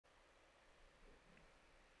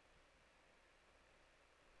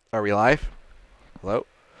Are we live? Hello?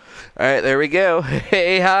 Alright, there we go.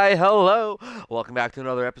 Hey, hi, hello. Welcome back to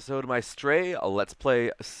another episode of my Stray Let's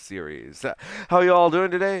Play series. How you all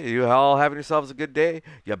doing today? You all having yourselves a good day?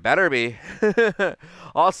 You better be.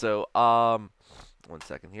 Also, 1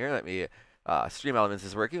 second here. Let me, Stream Elements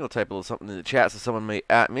is working. I'll type a little something in the chat so someone may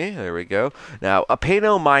at me. There we go. Now, pay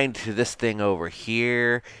no mind to this thing over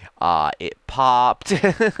here. It popped.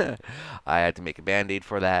 I had to make a band-aid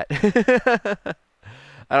for that.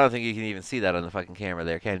 I don't think you can even see that on the fucking camera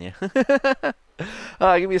there, can you?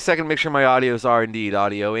 Give me a second to make sure my audios are indeed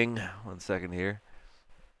audioing. 1 second here.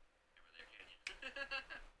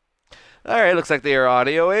 Alright, looks like they are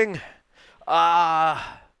audioing. As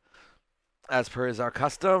per is our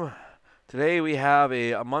custom, today we have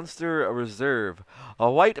a Monster Reserve, a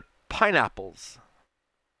white pineapples,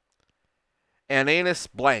 an anus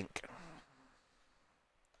blank.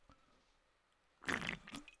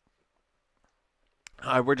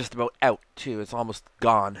 We're just about out, too. It's almost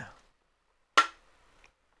gone.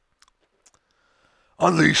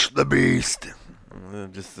 Unleash the beast.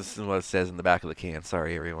 This is what it says in the back of the can.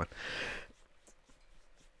 Sorry, everyone.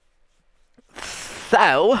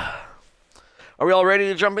 So, are we all ready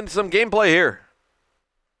to jump into some gameplay here?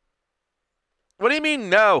 What do you mean,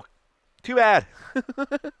 no? Too bad.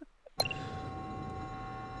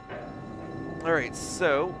 Alright,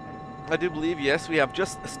 so I do believe, yes, we have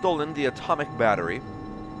just stolen the atomic battery.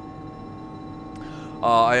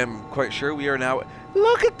 I am quite sure we are now...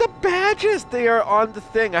 Look at the badges! They are on the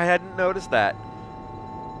thing. I hadn't noticed that.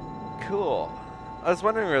 Cool. I was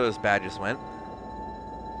wondering where those badges went.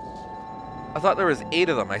 I thought there was 8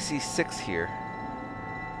 of them. I see 6 here.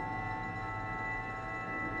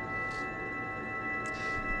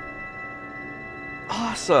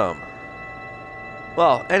 Awesome.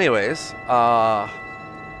 Well, anyways,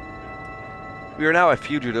 we are now a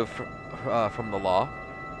fugitive from the law.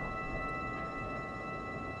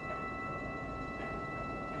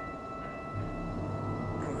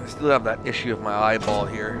 I still have that issue of my eyeball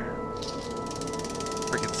here.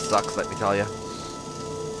 Freaking sucks, let me tell you.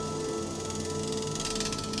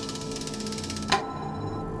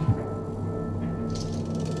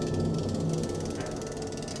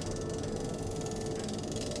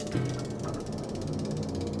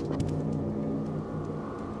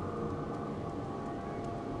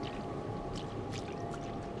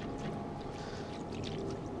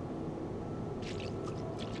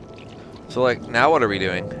 So, like, now what are we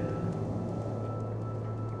doing?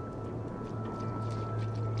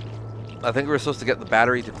 I think we were supposed to get the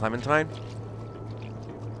battery to Clementine.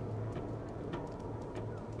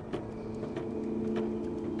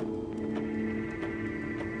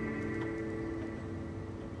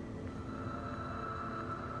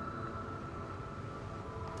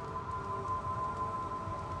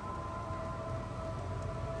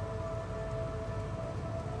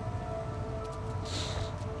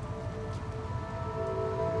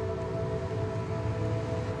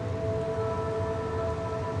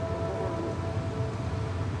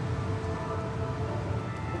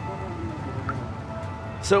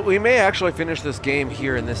 So we may actually finish this game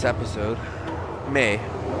here in this episode. May.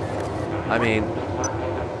 I mean,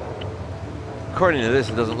 according to this,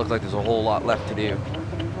 it doesn't look like there's a whole lot left to do.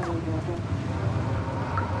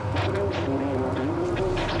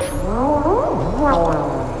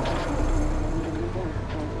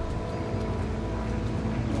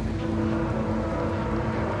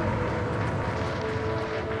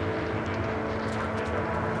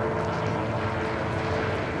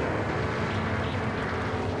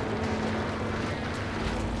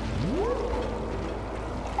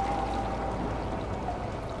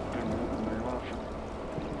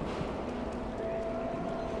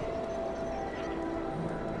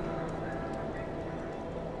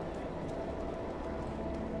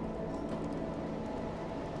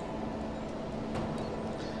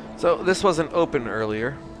 So this wasn't open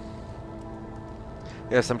earlier.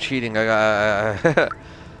 Yes, I'm cheating. I got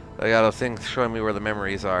I got a thing showing me where the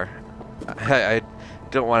memories are. I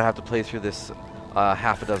don't want to have to play through this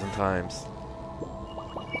half a dozen times.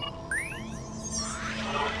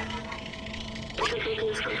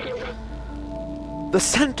 The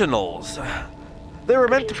Sentinels. They were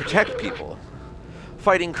meant to protect people,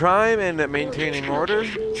 fighting crime and maintaining order.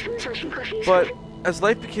 But as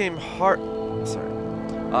life became hard,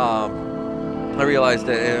 I realized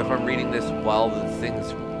that if I'm reading this while the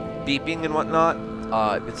thing's beeping and whatnot,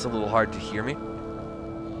 it's a little hard to hear me.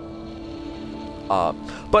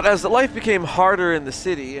 But as the life became harder in the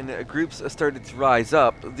city and groups started to rise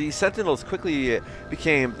up, the Sentinels quickly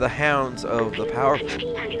became the hounds of the powerful.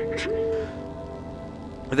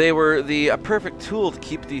 They were the perfect tool to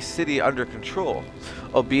keep the city under control.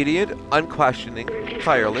 Obedient, unquestioning,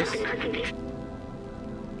 tireless.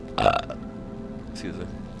 Excuse me.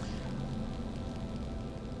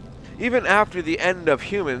 Even after the end of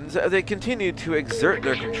humans, they continued to exert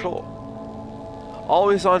their control.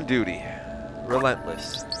 Always on duty.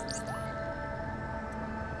 Relentless.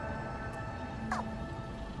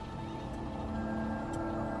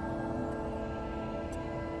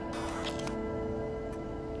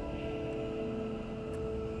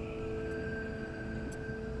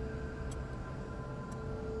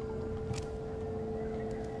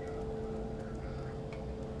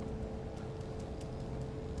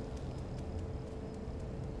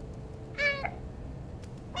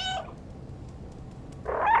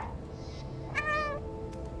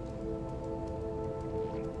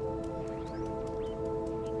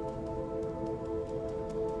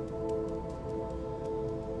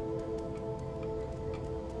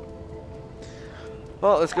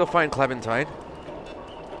 Well, let's go find Clementine.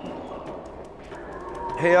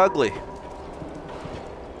 Hey, ugly.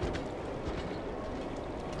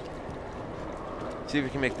 See if we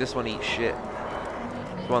can make this one eat shit.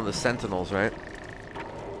 It's one of the Sentinels, right?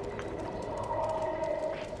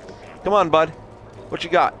 Come on, bud. What you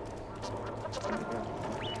got?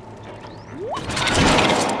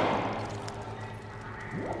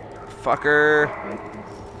 Fucker.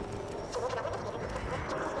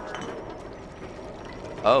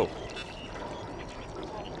 Oh.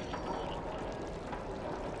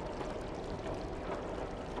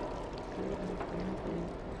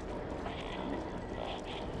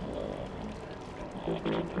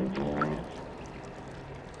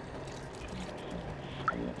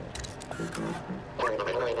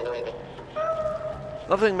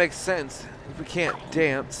 Nothing makes sense if we can't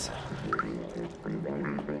dance.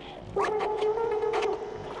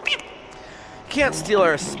 You can't steal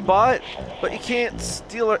our spot, but you can't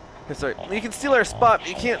steal our... Sorry, you can steal our spot, but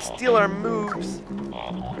you can't steal our moves.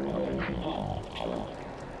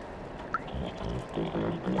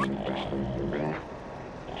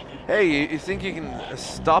 Hey, you think you can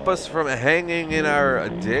stop us from hanging in our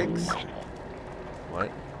digs? What?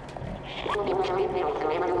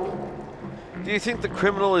 Do you think the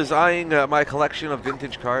criminal is eyeing my collection of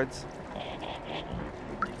vintage cards?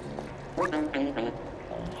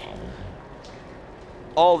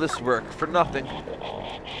 All this work for nothing.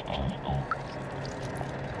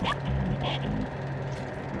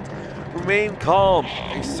 Remain calm.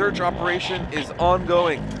 A search operation is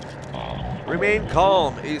ongoing. Remain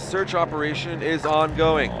calm. A search operation is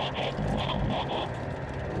ongoing.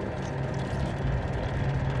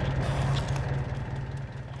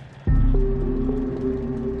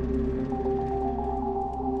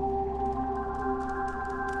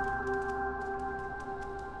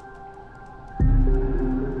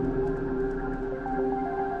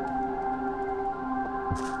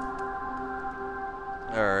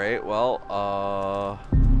 Alright, well,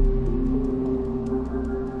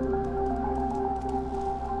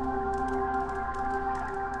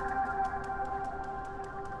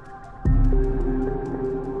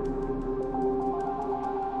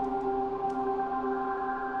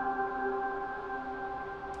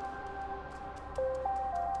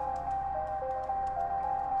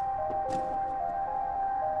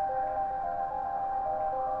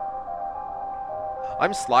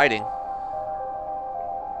 I'm sliding.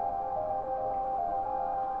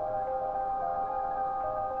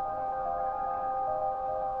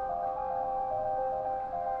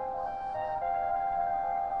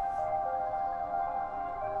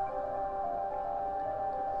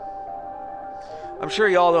 I'm sure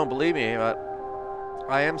y'all don't believe me, but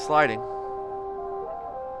I am sliding.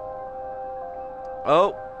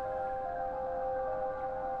 Oh.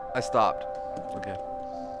 I stopped. Okay.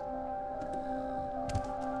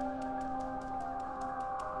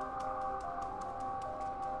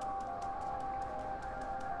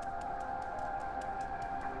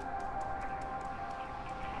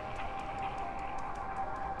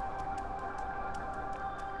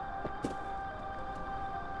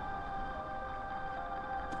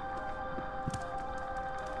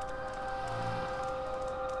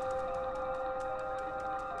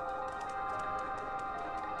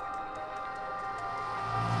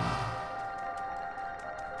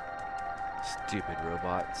 Stupid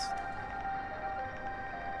robots.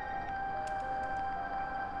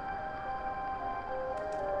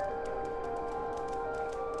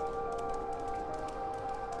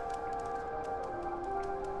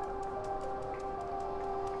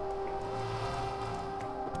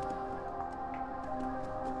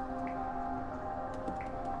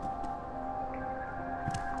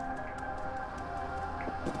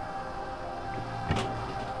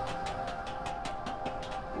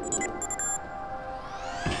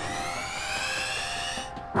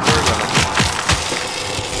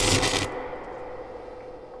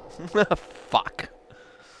 Fuck.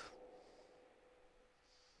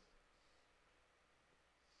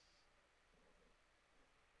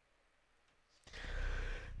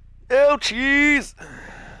 Oh, cheese!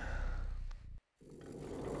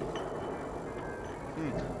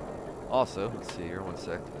 Also, let's see here, one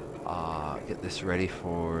sec. Get this ready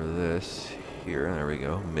for this here. There we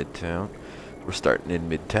go, Midtown. We're starting in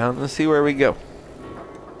Midtown. Let's see where we go.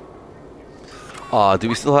 Do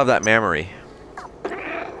we still have that memory?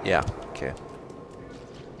 Yeah, okay.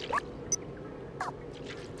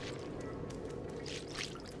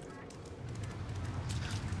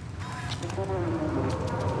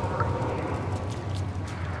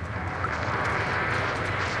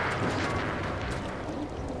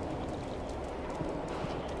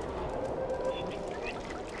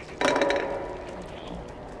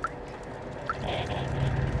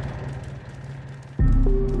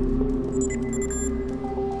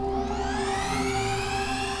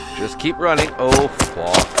 Just keep running. Oh,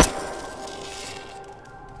 fuck.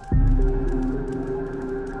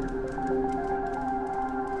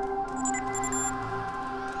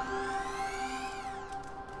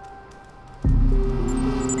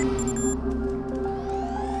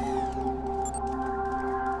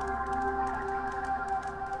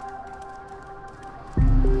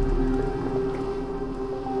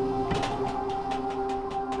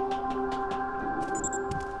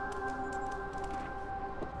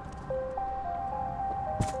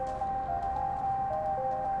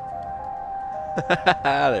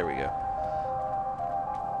 There we go.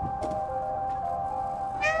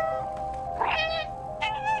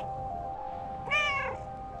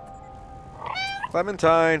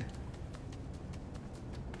 Clementine.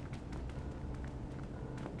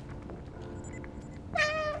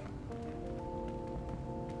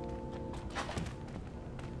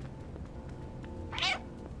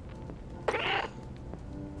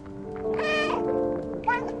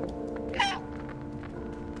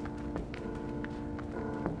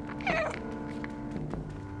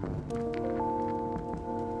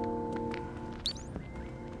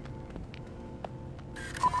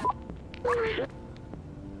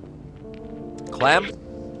 Clem?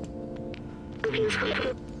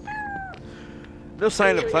 No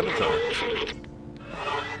sign of Clementine.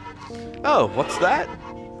 Oh, what's that?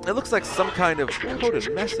 It looks like some kind of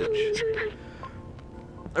coded message.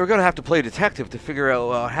 We're gonna have to play detective to figure out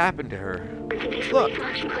what happened to her. Look.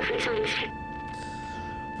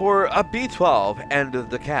 For a B12 and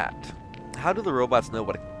the cat. How do the robots know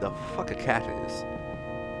what the fuck a cat is?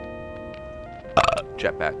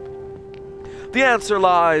 Jetpack. The answer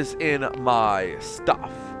lies in my stuff.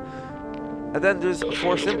 And then there's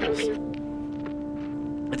 4 symbols.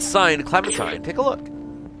 It's signed Clementine. Take a look.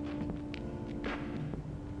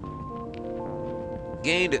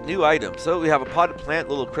 Gained new item. So we have a potted plant,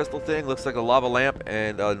 little crystal thing, looks like a lava lamp,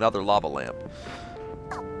 and another lava lamp.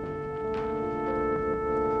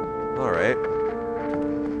 Alright.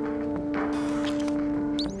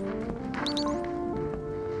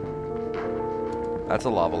 That's a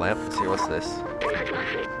lava lamp. Let's see, what's this?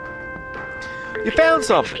 You found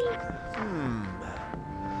something!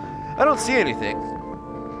 I don't see anything.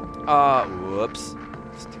 Whoops.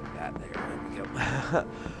 Let's do that there. There we go.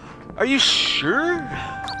 Are you sure?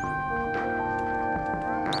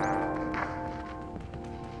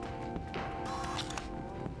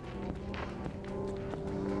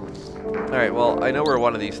 Alright, well, I know where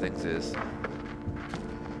one of these things is.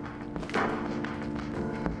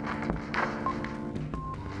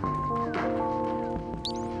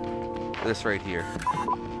 This right here.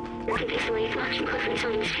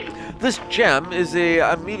 This gem is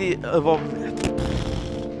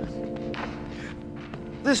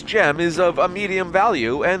This gem is of a medium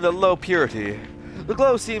value and a low purity. The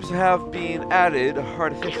glow seems to have been added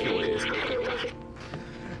artificially.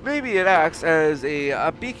 Maybe it acts as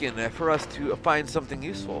a beacon for us to find something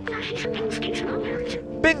useful.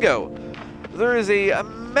 Bingo! There is a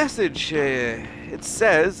message. It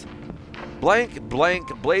says, blank,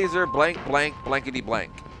 blank, blazer, blank, blank, blankety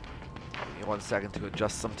blank. Give me 1 second to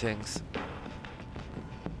adjust some things.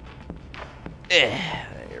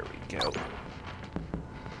 There we go.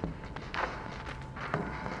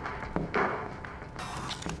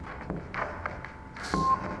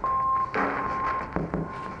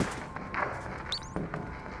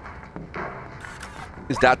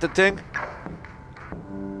 Is that the thing?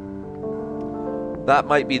 That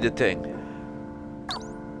might be the thing.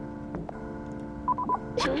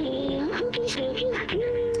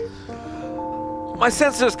 My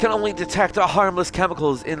sensors can only detect harmless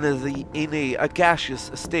chemicals in a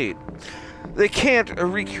gaseous state. They can't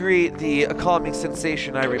recreate the calming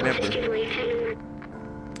sensation I remember.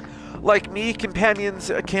 Like me,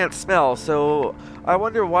 companions can't smell, so I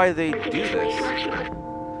wonder why they do this.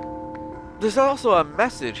 There's also a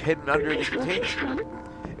message hidden under the container.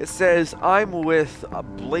 It says, I'm with a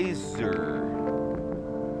Blazer.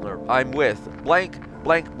 Or, I'm with blank,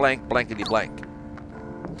 blank, blank, blankety blank.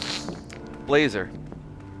 Blazer.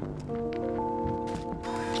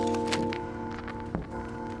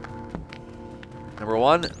 Number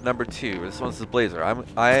 1, number 2. This one says Blazer.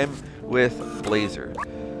 I'm with Blazer.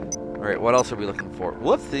 Alright, what else are we looking for?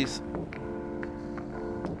 What's these?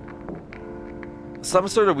 Some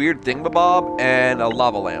sort of weird thingamabob and a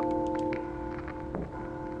lava lamp.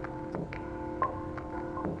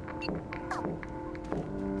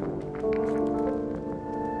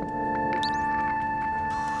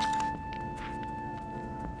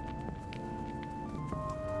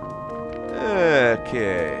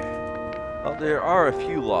 Okay. Well, there are a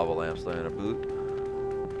few lava lamps laying about.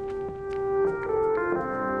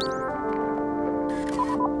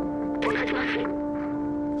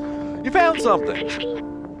 You found something!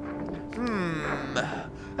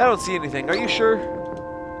 I don't see anything. Are you sure?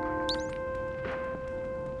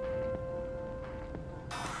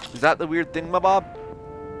 Is that the weird thingamabob?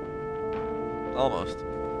 Almost.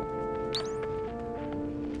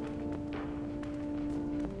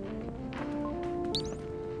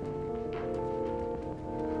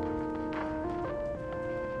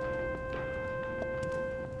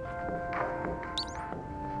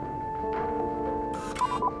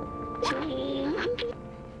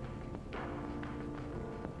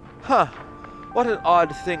 Huh. What an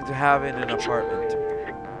odd thing to have in an apartment.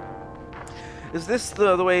 Is this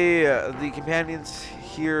the way the companions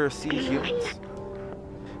here see humans?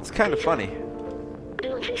 It's kind of funny.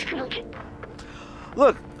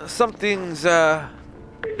 Look, something's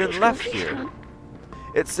been left here.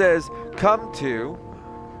 It says, come to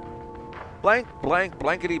blank, blank,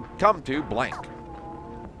 blankety, come to blank.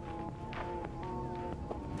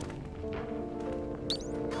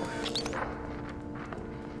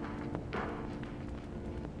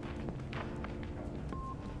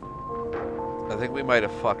 I think we might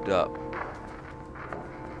have fucked up.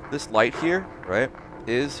 This light here, right,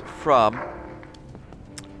 is from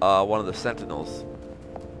one of the sentinels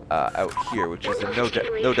out here, which is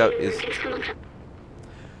no doubt is.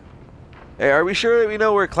 Hey, are we sure that we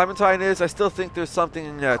know where Clementine is? I still think there's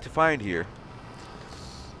something to find here.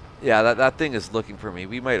 Yeah, that thing is looking for me.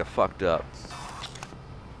 We might have fucked up.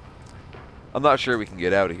 I'm not sure we can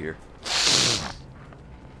get out of here.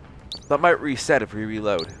 That might reset if we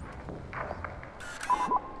reload.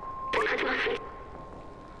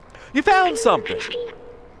 You found something!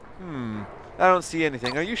 I don't see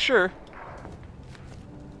anything. Are you sure?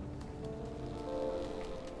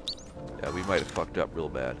 Yeah, we might have fucked up real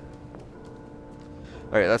bad.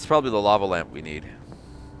 Alright, that's probably the lava lamp we need.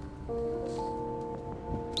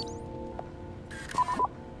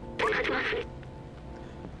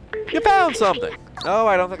 You found something! No,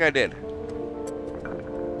 I don't think I did.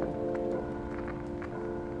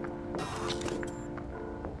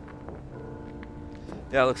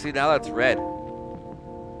 Yeah, look, see, now that's red.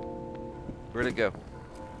 Where'd it go?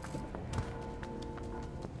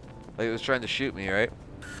 Like it was trying to shoot me, right?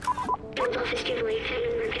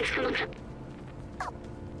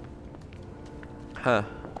 Huh.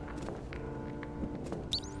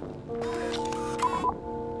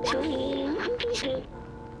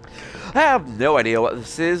 I have no idea what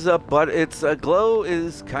this is, but its glow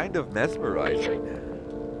is kind of mesmerizing.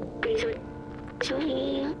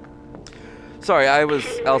 Sorry, I was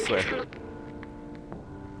elsewhere.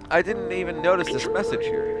 I didn't even notice this message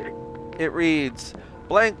here. It reads,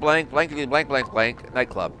 blank, blank, blankety, blank, blank, blank,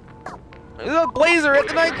 nightclub. There's a Blazer at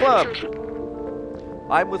the nightclub!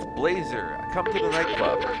 I'm with Blazer. Come to the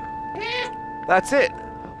nightclub. That's it.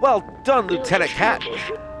 Well done, Lieutenant Cat.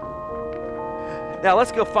 Now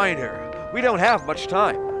let's go find her. We don't have much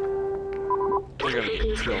time. We're gonna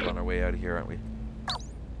get killed on our way out of here, aren't we?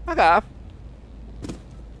 Fuck off.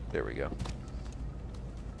 There we go.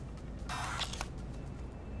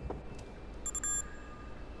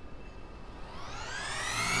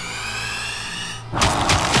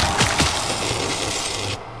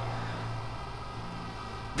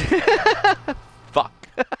 Fuck.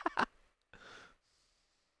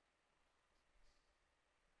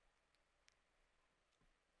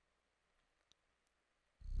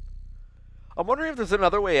 I'm wondering if there's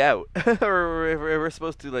another way out. Or if we're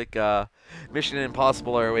supposed to, like, Mission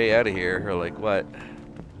Impossible our way out of here, or like what?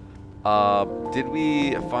 Did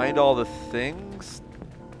we find all the things?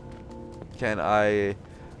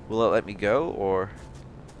 Will it let me go, or?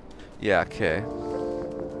 Yeah, okay.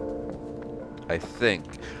 I think.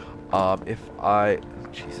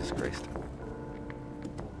 Jesus Christ.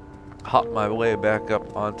 Hop my way back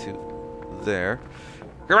up onto there.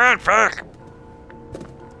 Come on, fuck!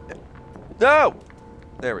 No!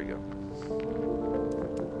 There we go.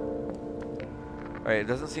 Alright, it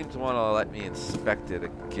doesn't seem to want to let me inspect it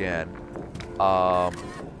again. I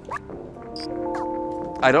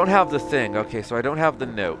don't have the thing. Okay, so I don't have the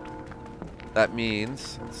note. That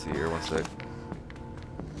means... Let's see here, one sec.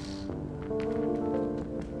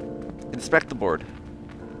 Inspect the board.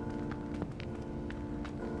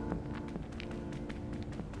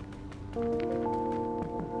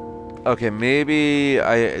 Okay, maybe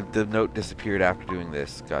the note disappeared after doing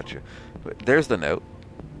this. Gotcha. But there's the note.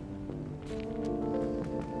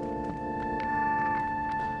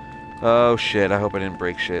 Oh shit, I hope I didn't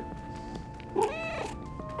break shit.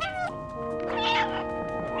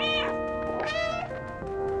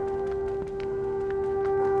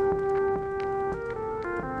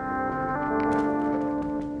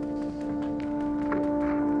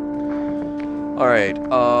 Alright,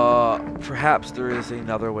 perhaps there is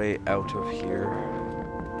another way out of here.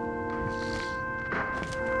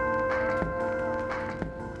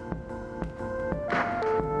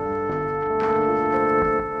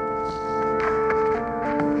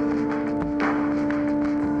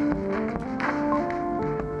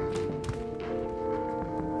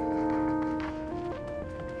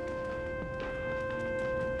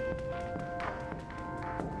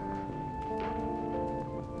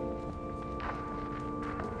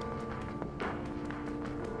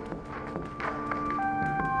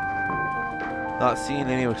 Not seeing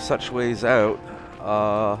any such ways out.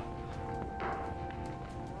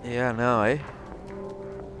 Yeah, no, eh?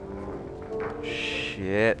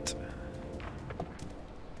 Shit.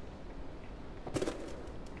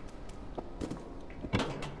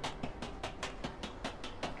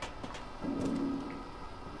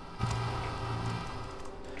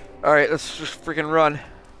 Alright, let's just freaking run.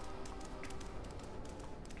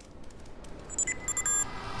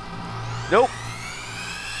 Nope.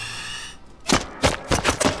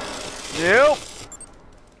 Nope.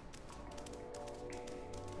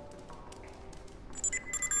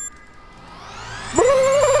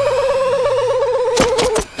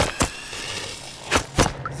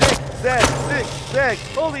 Zig, zig, zig.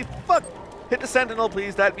 Holy fuck. Hit the sentinel,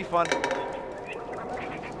 please. That'd be fun.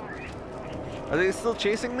 Are they still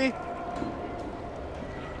chasing me?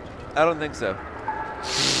 I don't think so.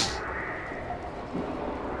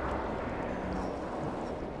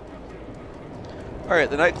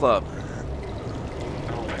 Alright, the nightclub.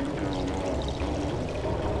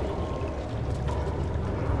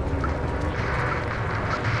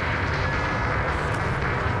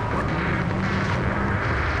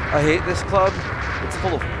 I hate this club. It's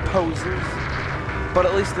full of posers. But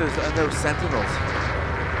at least there's no sentinels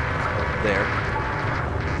there.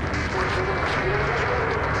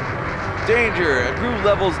 Danger! Groove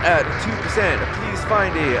levels at 2%. Please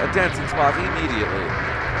find a dancing spot immediately.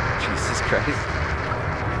 Jesus Christ.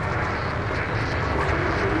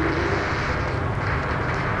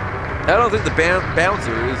 I don't think the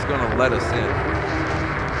bouncer is going to let us in.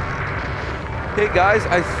 Hey guys,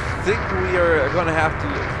 I think we are going to have to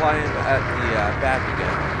climb at the back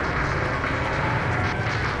again.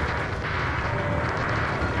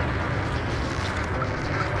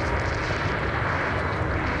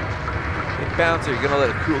 Hey bouncer, you going to let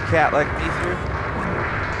a cool cat like me through?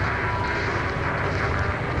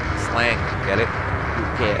 Slang, get it?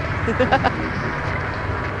 Cool cat.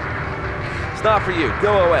 It's not for you,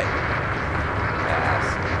 go away.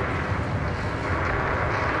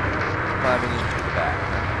 Climbing into the back.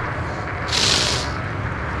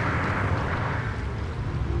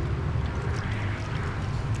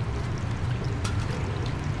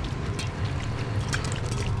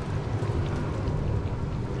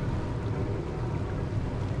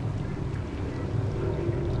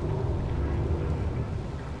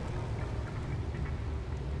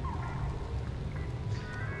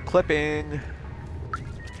 Clipping.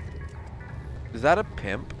 Is that a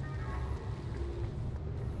pimp?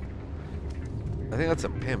 I think that's a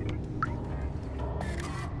pimp.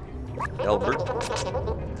 Albert.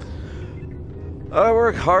 I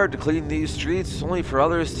work hard to clean these streets, only for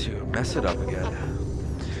others to mess it up again.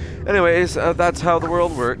 Anyways, that's how the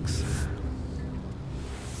world works.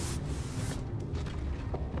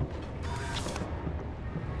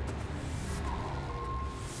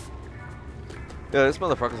 Yeah, this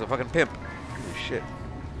motherfucker's a fucking pimp. Holy shit.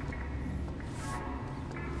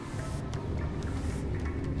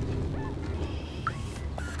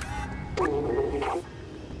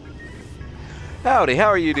 Howdy, how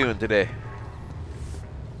are you doing today?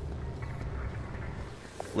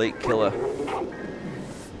 Late killer.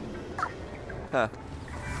 Huh.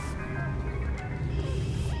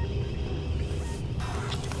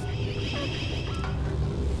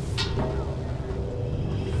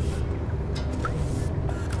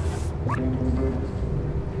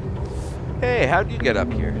 Hey, how'd you get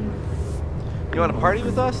up here? You want to party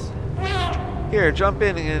with us? Here, jump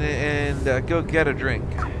in and go get a drink.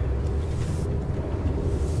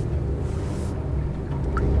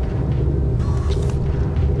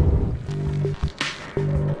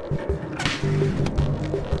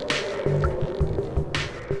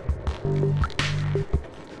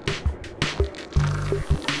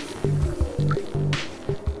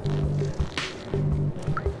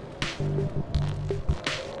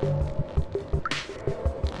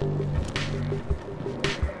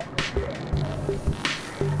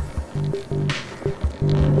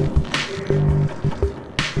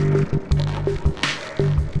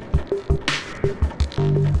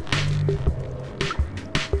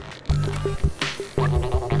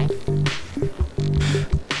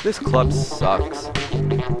 This club sucks.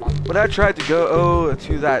 When I tried to go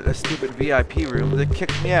to that stupid VIP room, they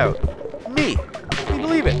kicked me out. Me! Can you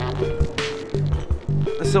believe it?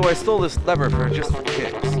 So I stole this lever just for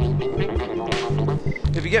kicks.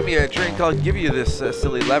 If you get me a drink, I'll give you this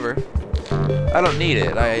silly lever. I don't need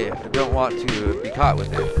it. I don't want to be caught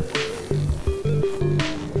with it.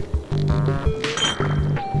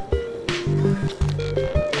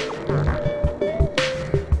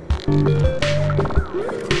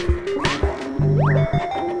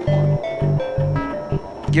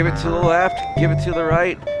 Give it to the left, give it to the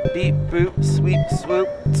right, beep, boop, sweep, swoop.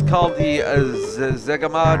 It's called the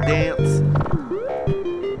Zegama dance.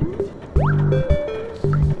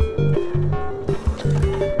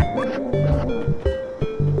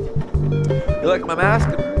 You like my mask?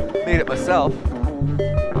 Made it myself.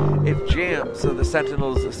 It jams so the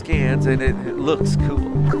Sentinel's scans and it looks cool.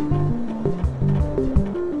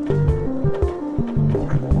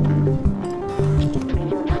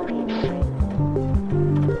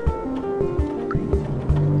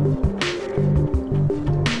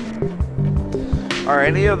 Are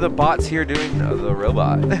any of the bots here doing the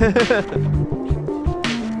robot?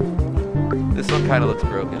 This one kind of looks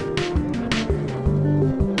broken.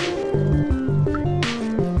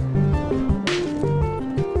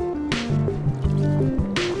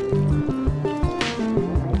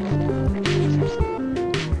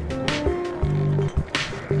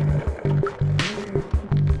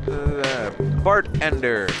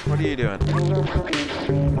 Bartender, what are you doing?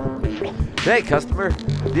 Hey, customer.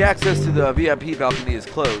 The access to the VIP balcony is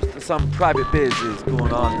closed. Some private biz is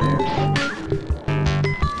going on there.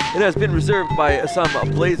 It has been reserved by some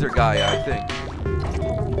blazer guy, I think.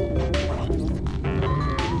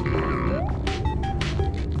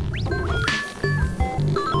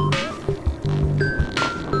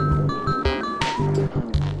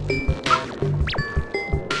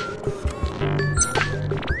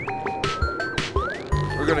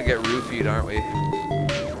 We're gonna get roofied, aren't we?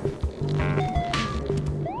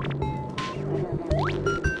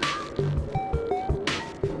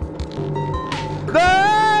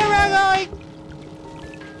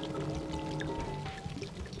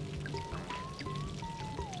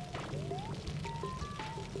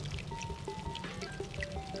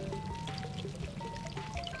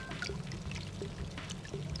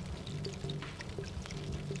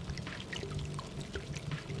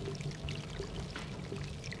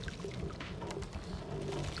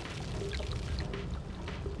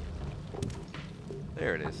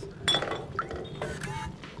 There it is.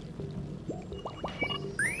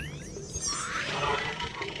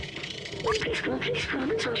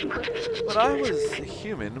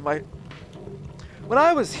 When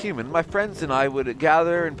I was human, my friends and I would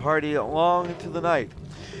gather and party long into the night,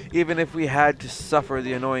 even if we had to suffer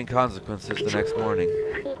the annoying consequences the next morning.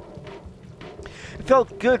 It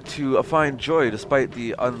felt good to find joy despite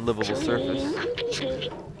the unlivable surface.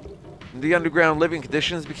 The underground living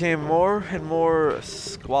conditions became more and more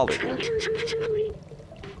squalid.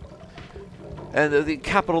 And the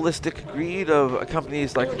capitalistic greed of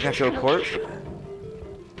companies like Neko Corp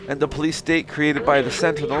and the police state created by the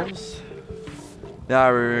Sentinels. Now I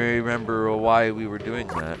remember why we were doing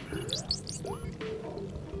that.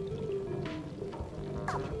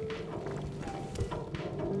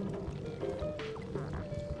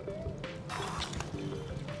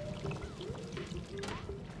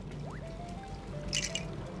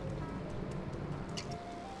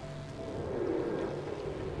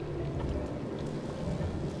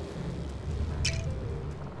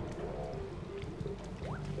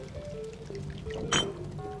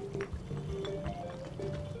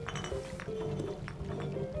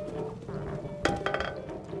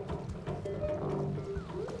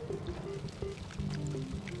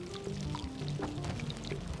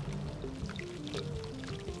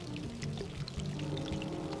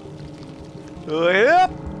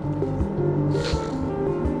 Yep.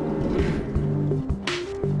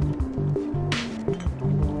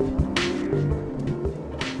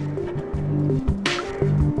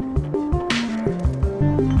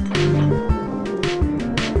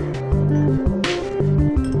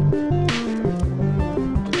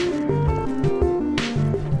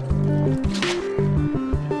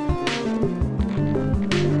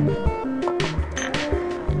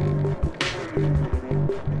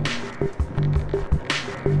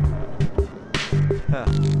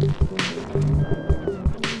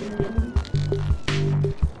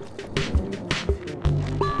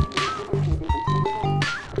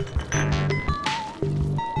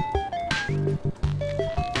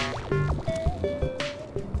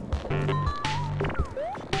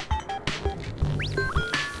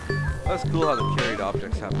 That's cool how the carried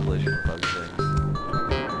objects have collision with other things.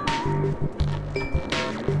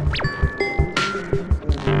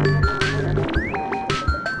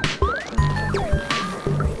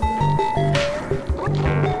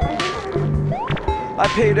 I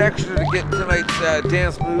paid extra to get tonight's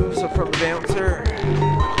dance moves from the bouncer.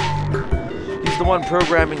 He's the one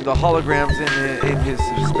programming the holograms in his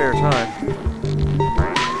spare time.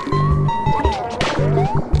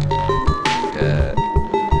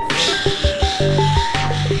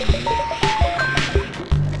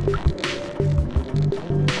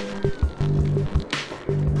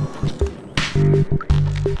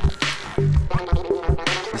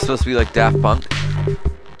 It's supposed to be like Daft Punk.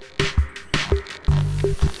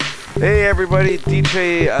 Hey everybody,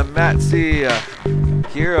 DJ Matzi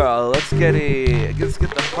here. Let's get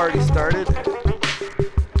the party started.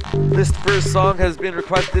 This first song has been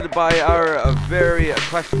requested by our very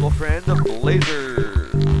questionable friend Blazer.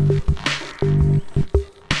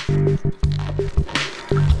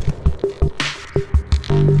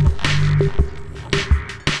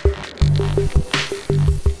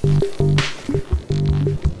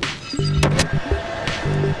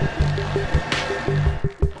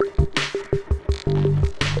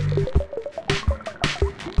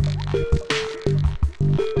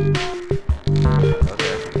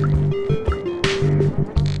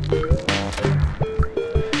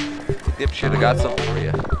 Dipshit, I got something for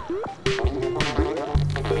you.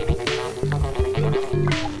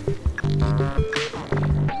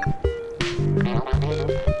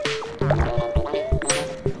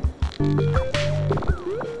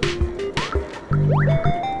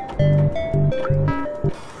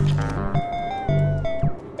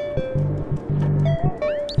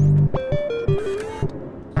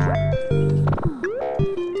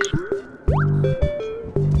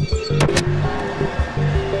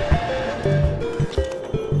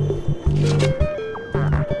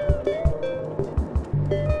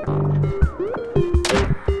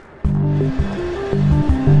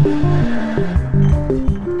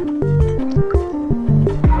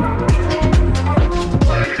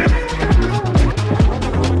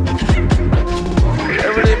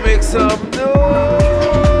 Some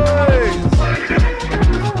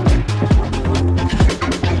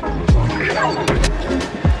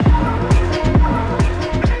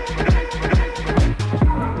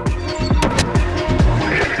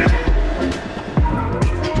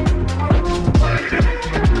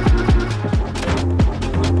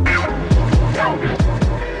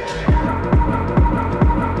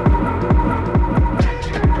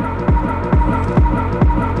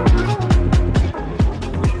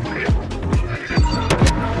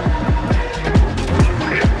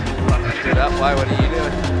Why? What are you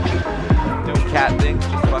doing? Doing cat things,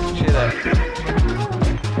 just fucking shit up.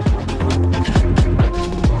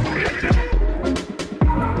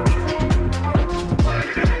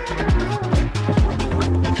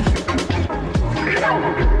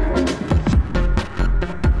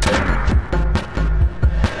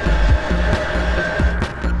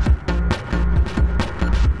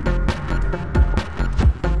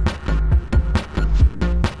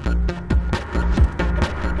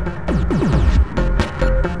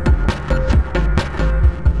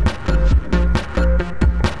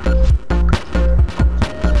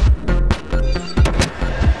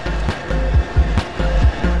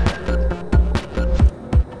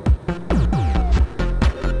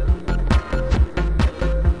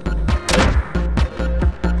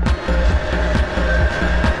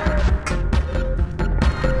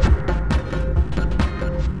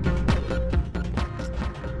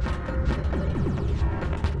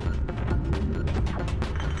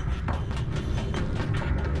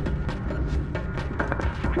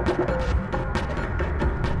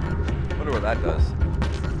 Wonder what that does.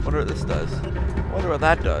 Wonder what this does. Wonder what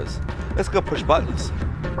that does. Let's go push buttons.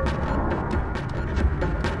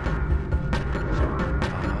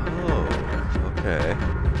 Okay.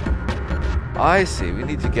 I see. We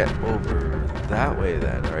need to get over that way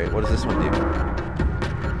then, right? What does this one do?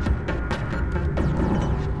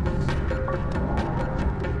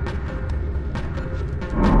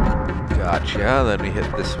 Gotcha. Then we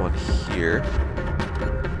hit this one here.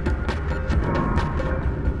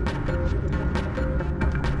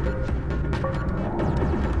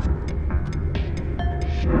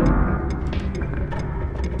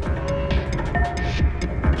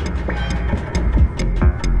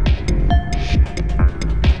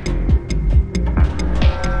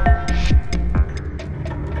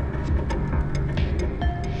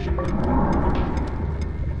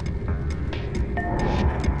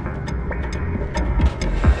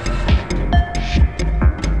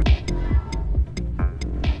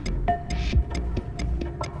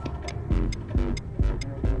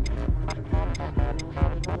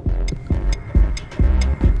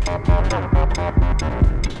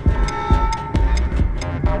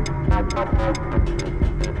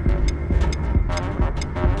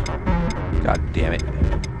 God damn it.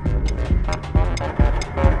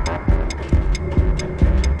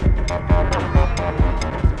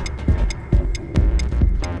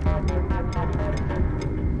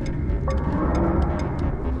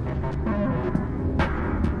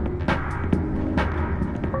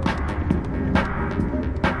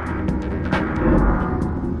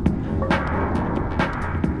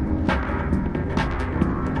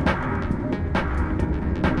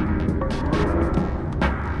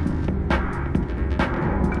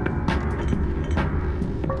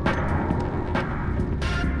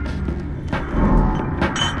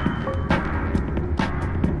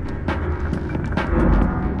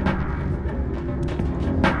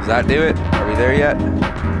 Does that do it? Are we there yet? I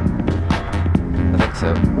think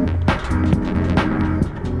so.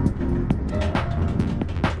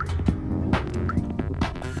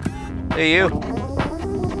 Hey, you.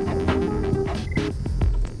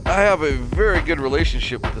 I have a very good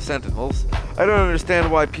relationship with the Sentinels. I don't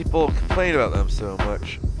understand why people complain about them so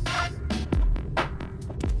much.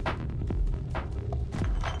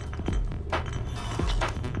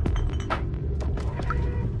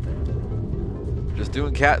 Just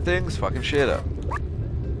doing cat things, fucking shit up.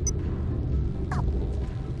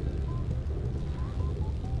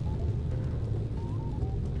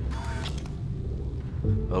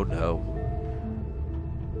 Oh no.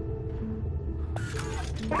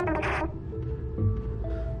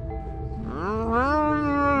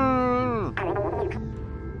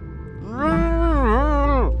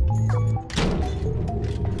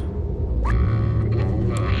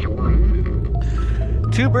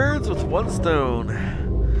 Two birds with one stone.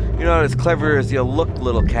 You're not as clever as you look,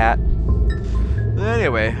 little cat.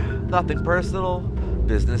 Anyway, nothing personal.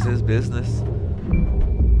 Business is business.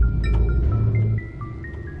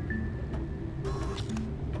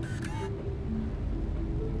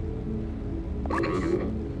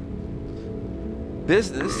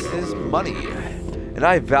 Business is money, and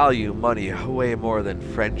I value money way more than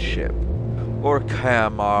friendship or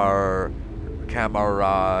camaraderie.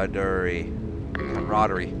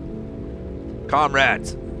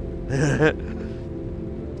 Comrades.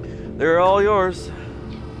 They're all yours.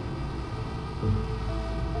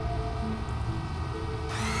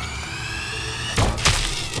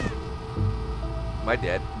 Am I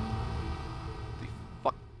dead?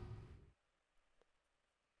 Fuck.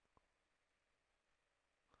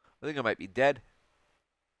 I think I might be dead.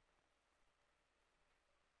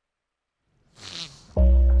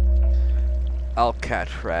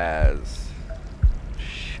 Alcatraz.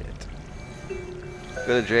 Shit.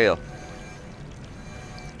 Go to jail.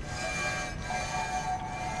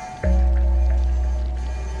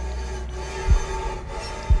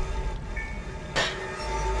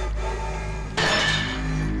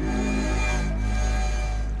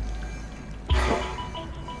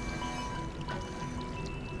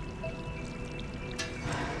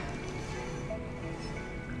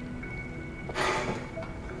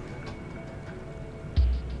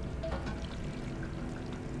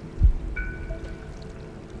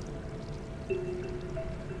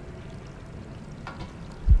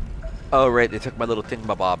 Oh, right, they took my little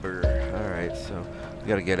thingamabobber. Alright, so we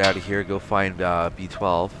gotta get out of here, go find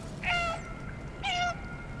B12.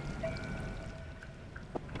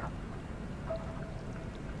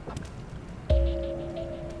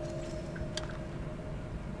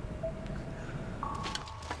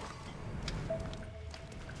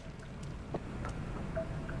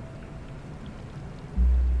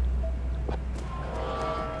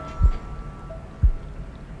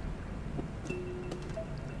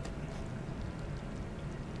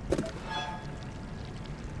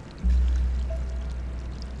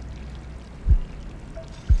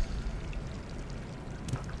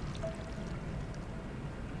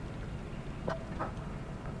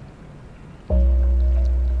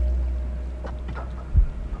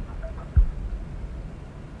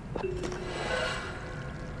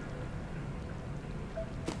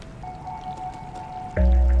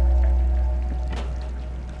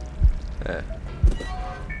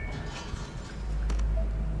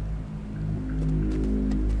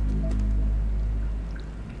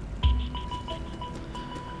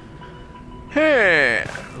 Hey.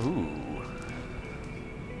 Ooh.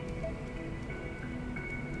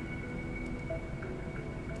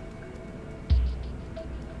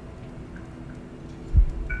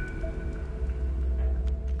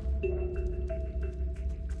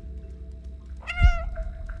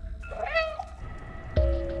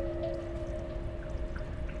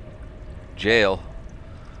 Jail.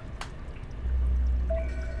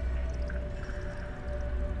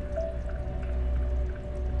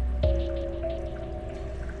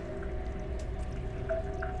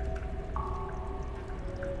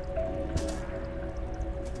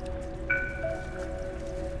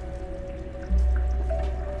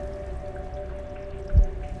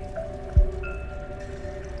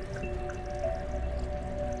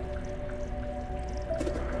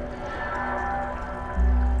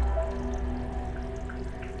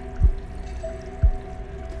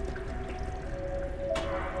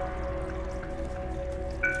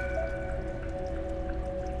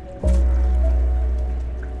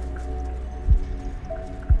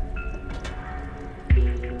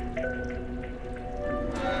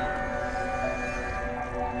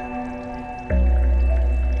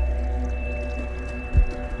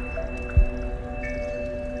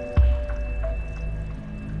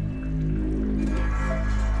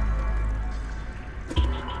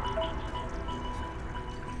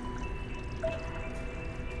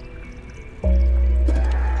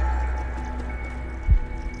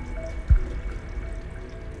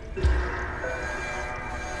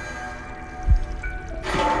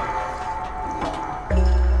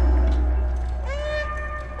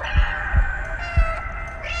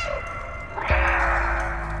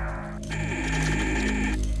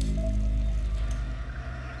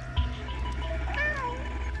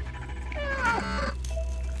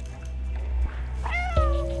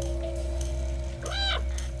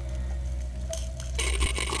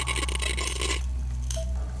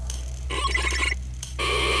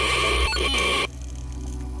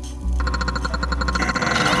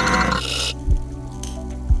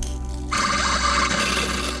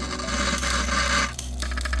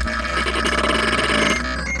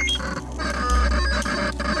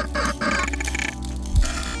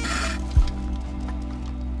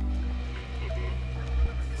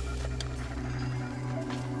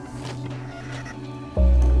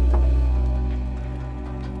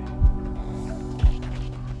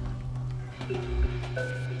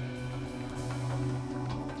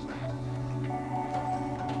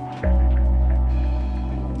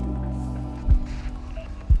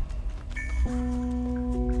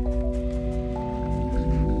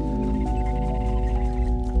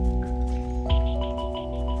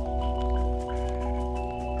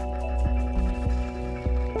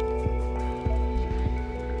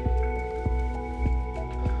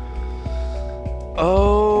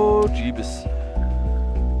 Oh, Jeebus.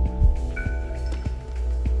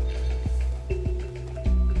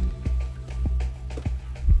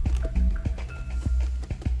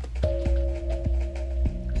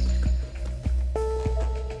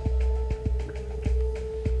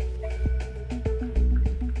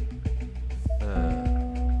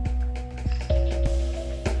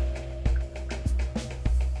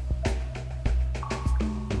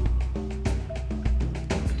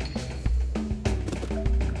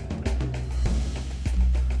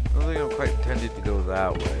 Quite intended to go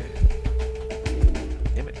that way.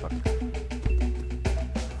 Damn it, fuck.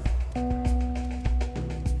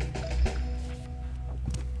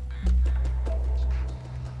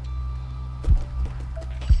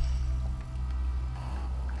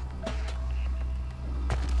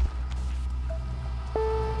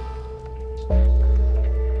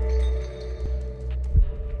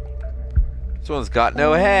 This one's got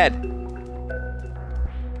no head.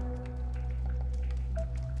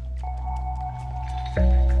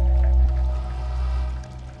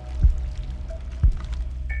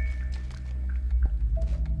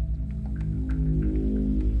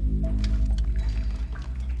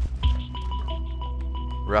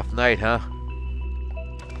 Rough night, huh?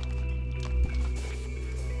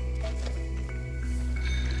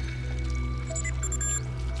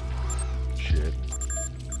 Shit.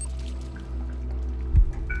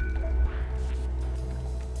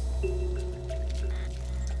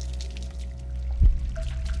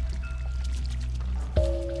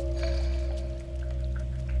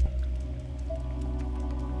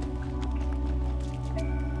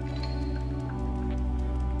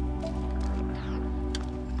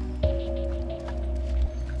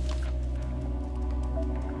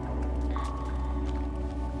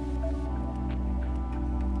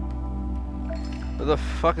 What the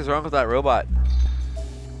fuck is wrong with that robot?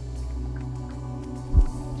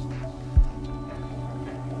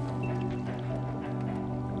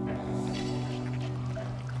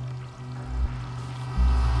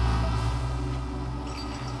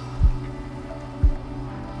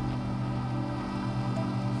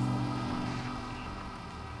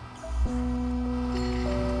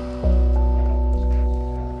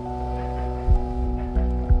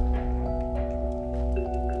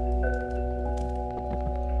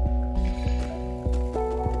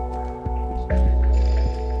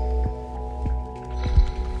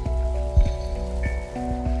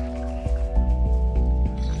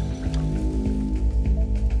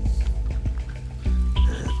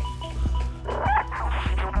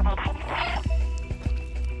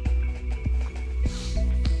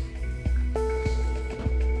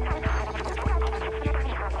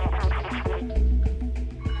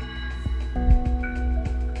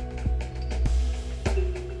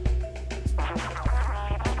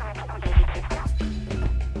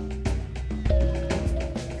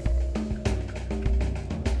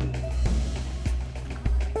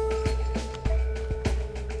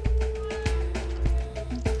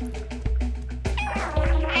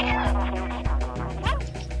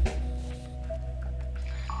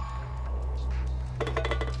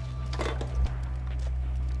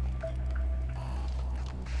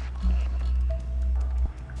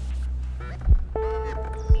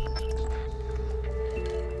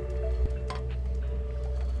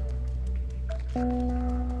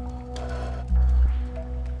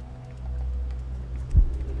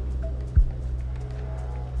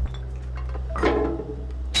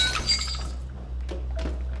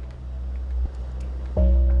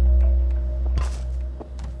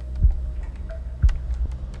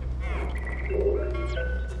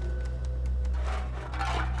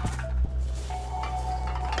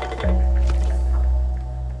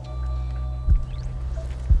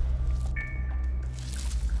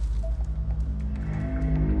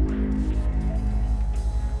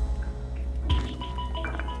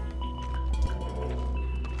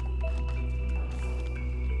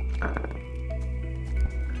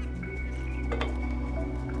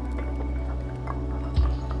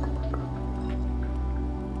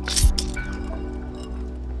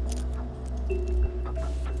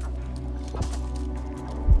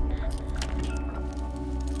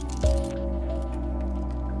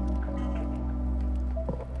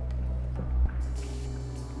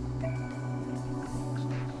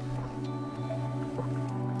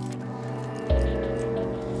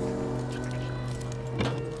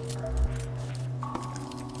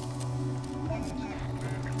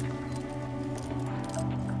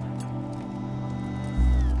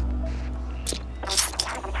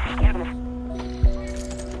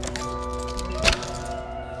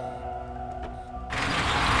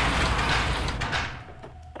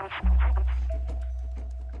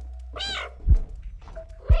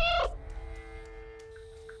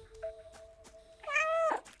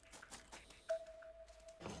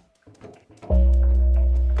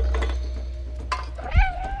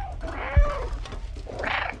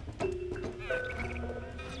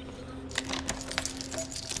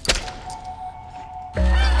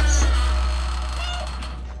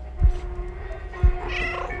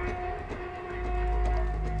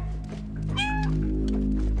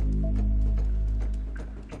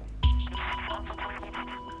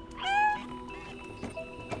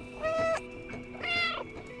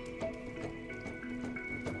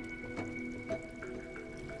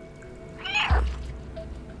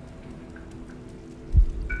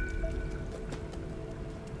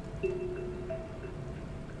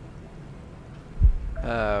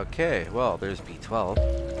 Okay, well, there's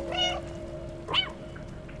B12.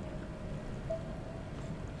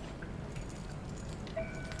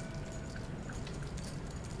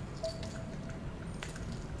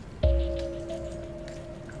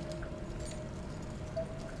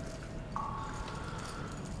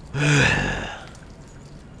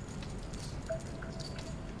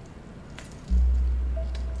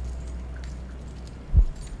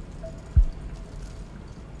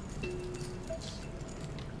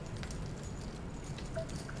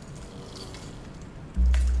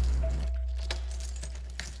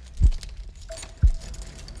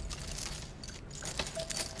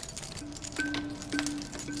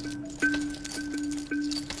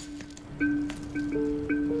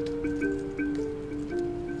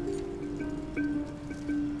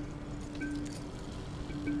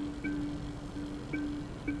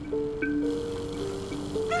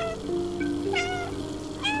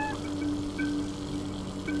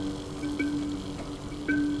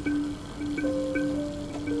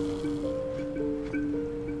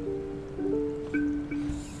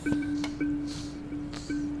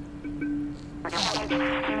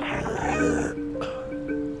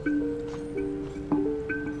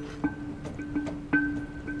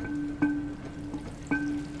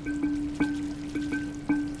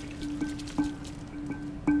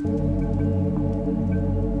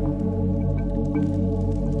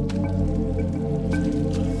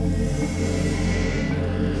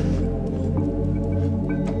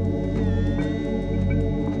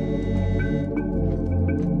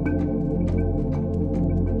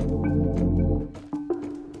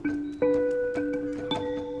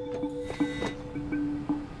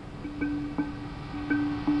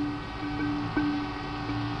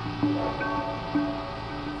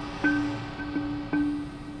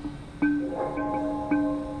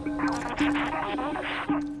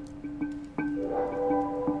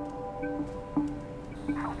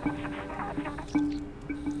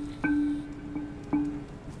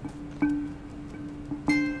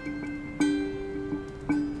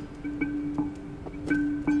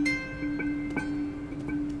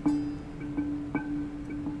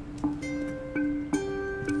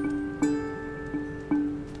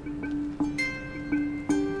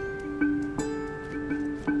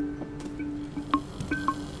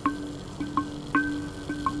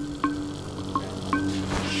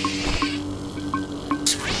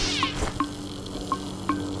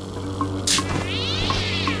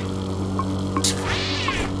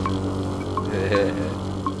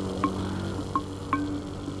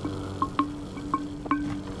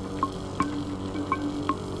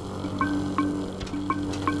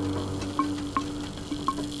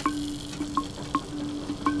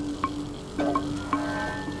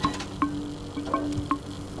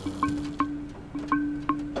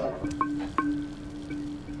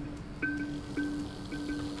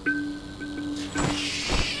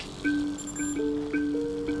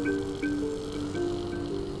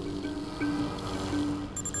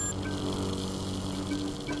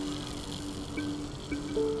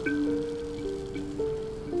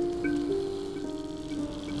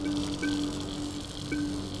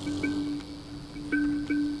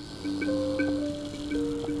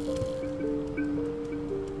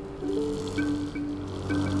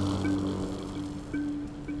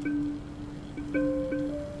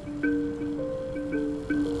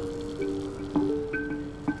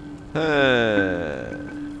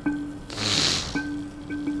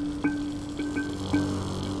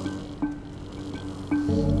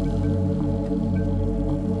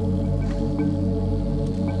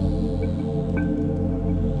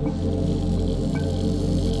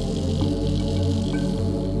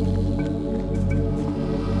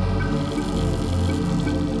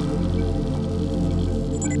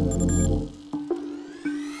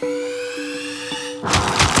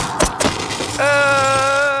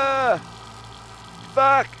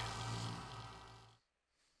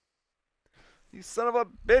 son of a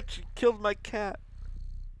bitch! You killed my cat.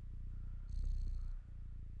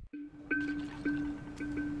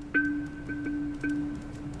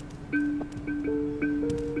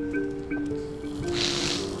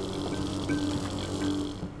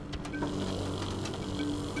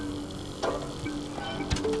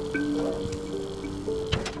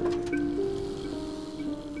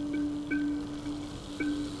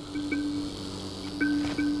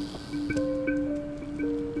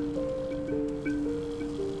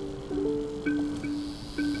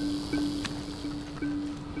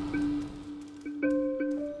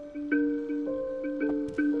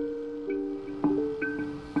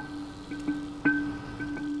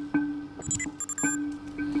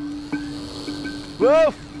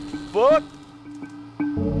 Whoa! Fuck!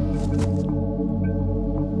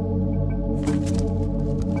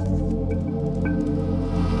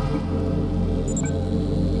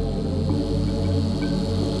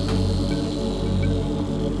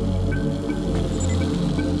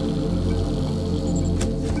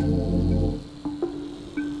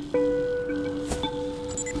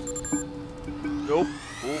 Nope.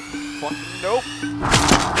 Oh, fucking nope.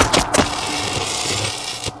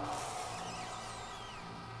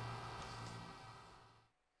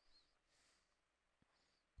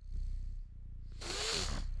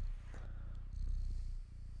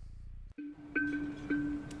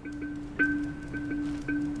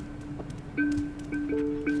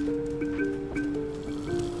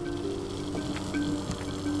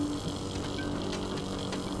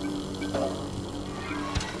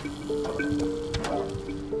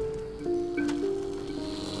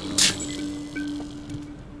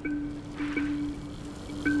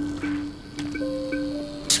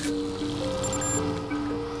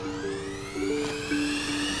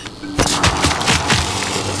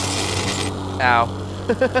 Ow.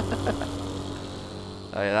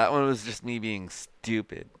 Oh, yeah, that one was just me being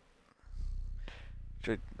stupid.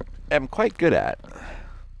 Which I am quite good at.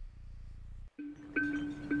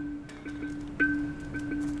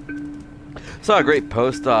 Saw a great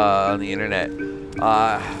post on the internet.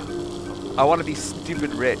 I want to be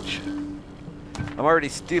stupid rich. I'm already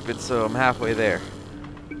stupid, so I'm halfway there.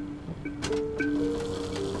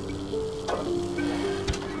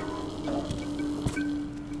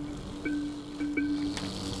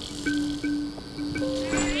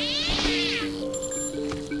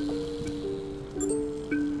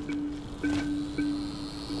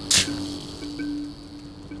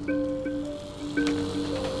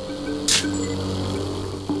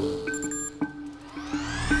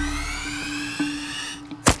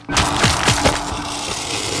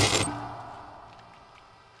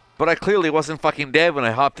 But I clearly wasn't fucking dead when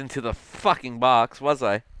I hopped into the fucking box, was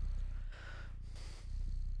I?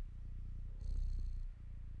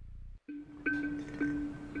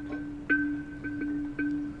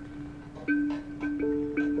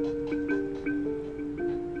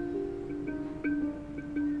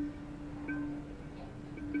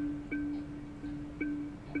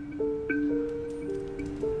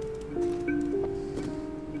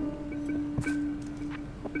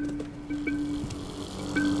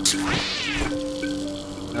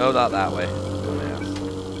 No, not that way.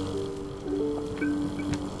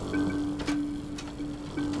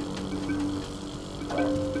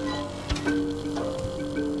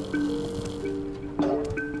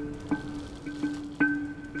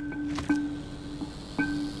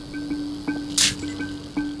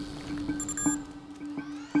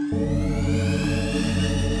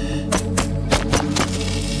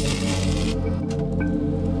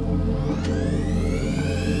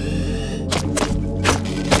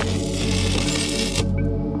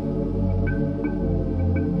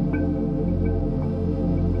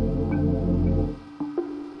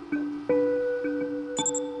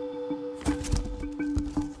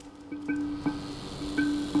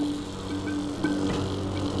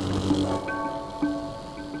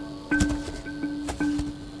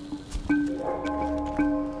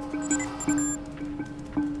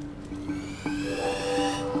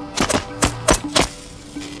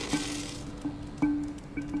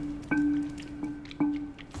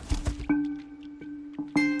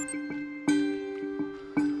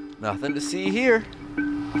 Nothing to see here.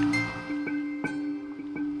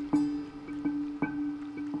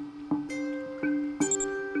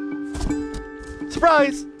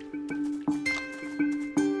 Surprise!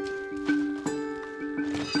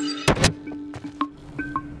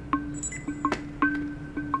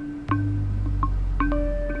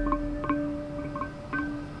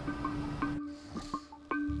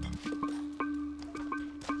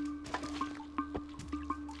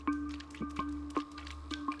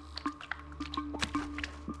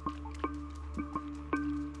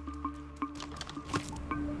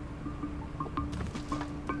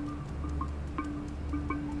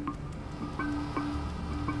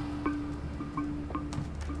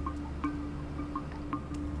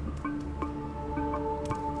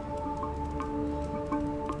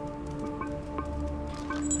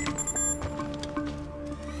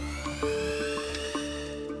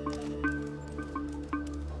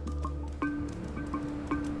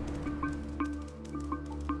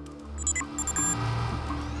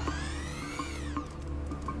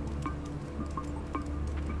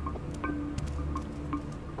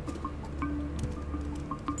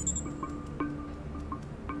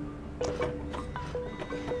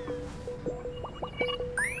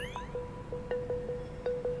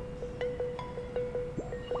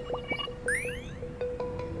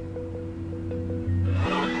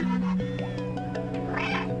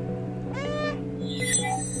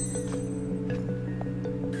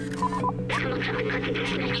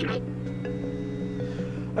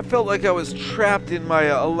 I felt like I was trapped in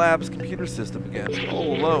my lab's computer system again,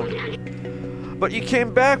 all alone. But you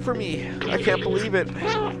came back for me. I can't believe it.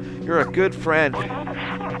 You're a good friend.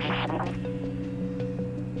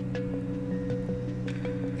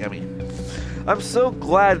 Yummy. I'm so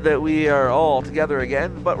glad that we are all together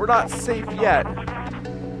again, but we're not safe yet.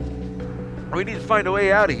 We need to find a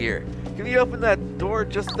way out of here. Can you open that door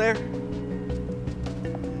just there?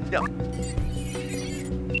 No.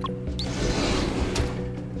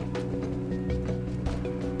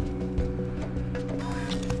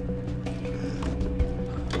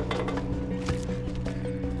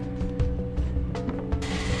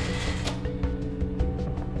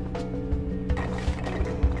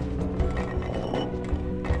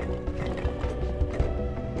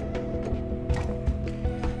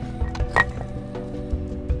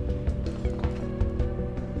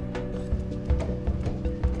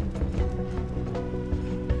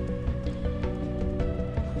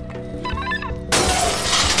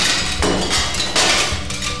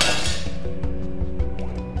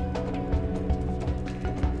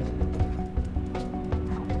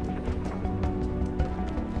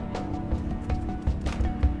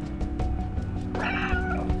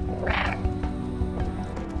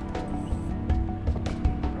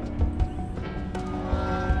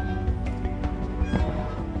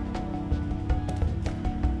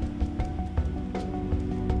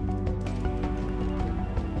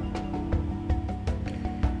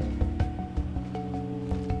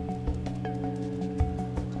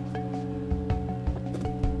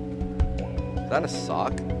 Is that a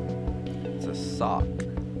sock? It's a sock.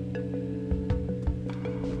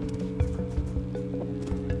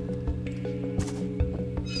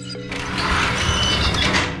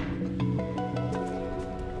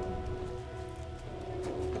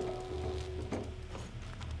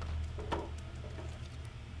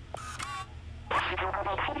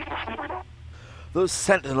 Those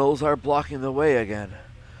sentinels are blocking the way again.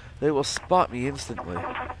 They will spot me instantly.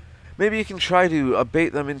 Maybe you can try to bait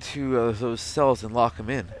them into those cells and lock them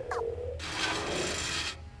in.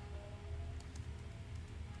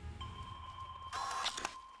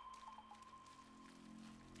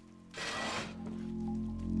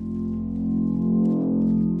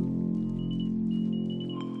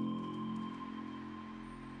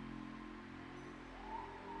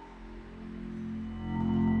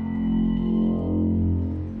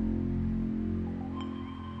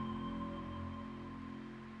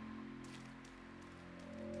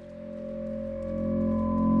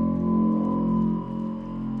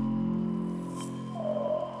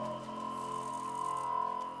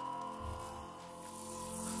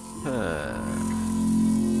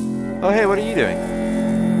 Oh, hey, what are you doing?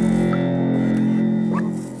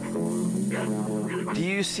 Do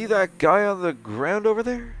you see that guy on the ground over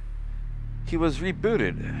there? He was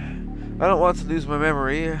rebooted. I don't want to lose my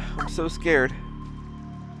memory. I'm so scared.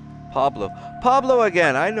 Pablo. Pablo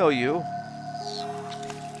again, I know you.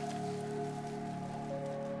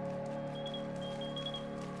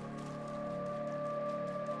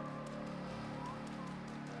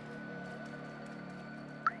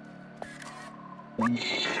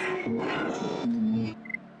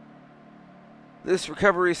 This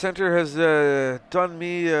recovery center has done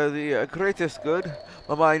me the greatest good.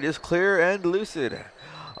 My mind is clear and lucid.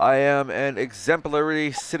 I am an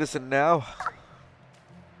exemplary citizen now.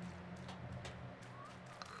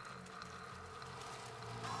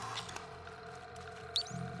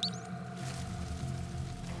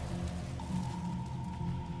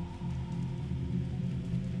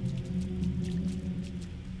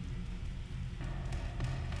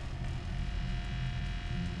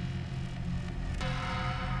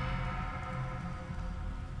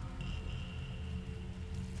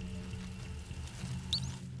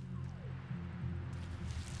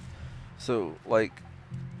 So, like,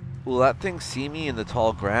 will that thing see me in the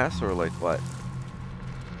tall grass, or like what?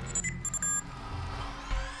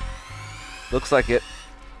 Looks like it.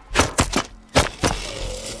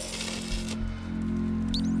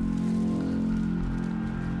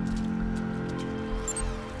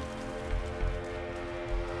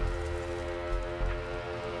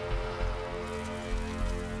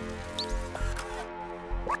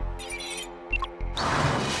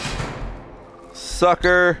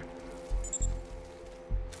 Sucker!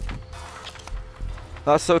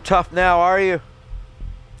 Not so tough now, are you?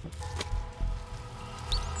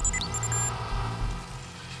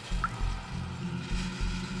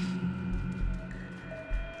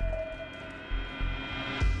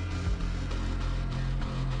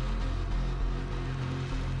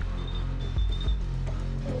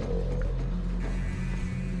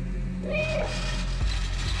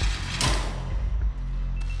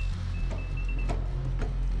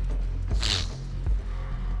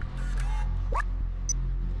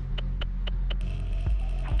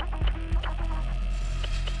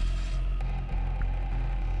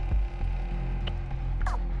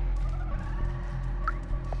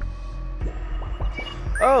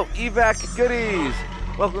 Oh, evac goodies!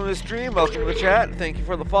 Welcome to the stream, welcome to the chat, thank you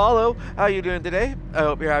for the follow. How you doing today? I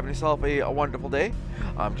hope you're having yourself a wonderful day.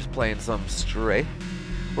 I'm just playing some Stray.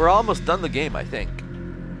 We're almost done the game, I think.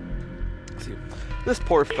 Let's see. This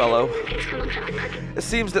poor fellow. It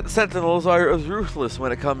seems that the Sentinels are as ruthless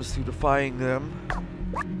when it comes to defying them.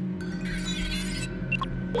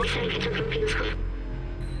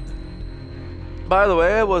 By the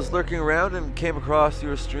way, I was lurking around and came across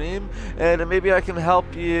your stream, and maybe I can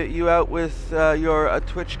help you out with your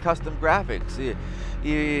Twitch custom graphics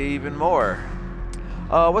even more.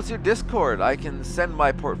 What's your Discord? I can send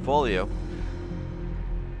my portfolio.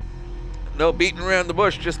 No beating around the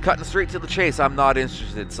bush, just cutting straight to the chase. I'm not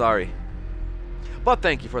interested, sorry. But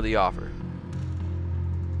thank you for the offer.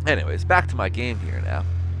 Anyways, back to my game here now.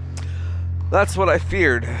 That's what I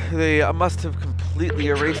feared. They must have completely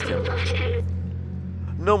erased him.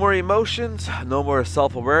 No more emotions, no more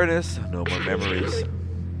self-awareness, no more memories.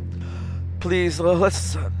 Please,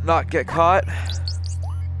 let's not get caught.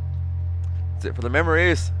 That's it for the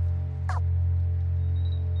memories.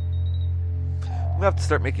 I'm gonna have to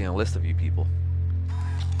start making a list of you people.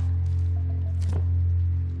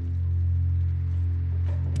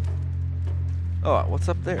 Oh, what's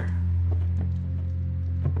up there?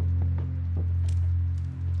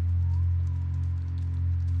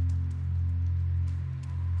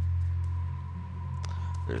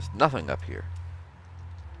 There's nothing up here.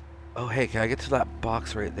 Oh, hey, can I get to that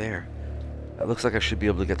box right there? It looks like I should be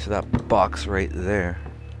able to get to that box right there.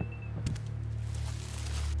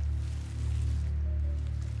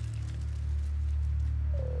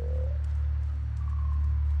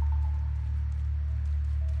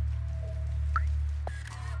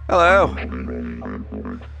 Hello.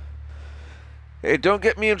 Hey, don't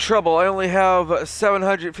get me in trouble. I only have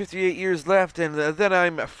 758 years left, and then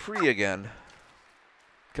I'm free again.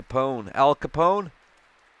 Capone. Al Capone?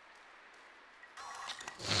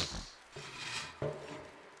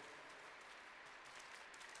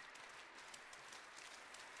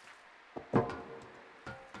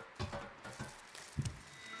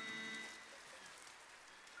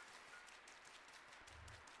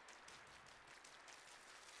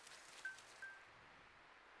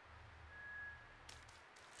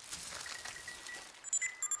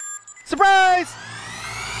 Surprise!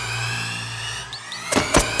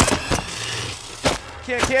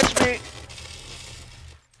 Can't catch me.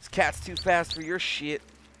 This cat's too fast for your shit.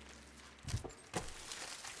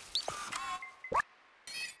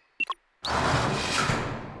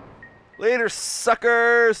 Later,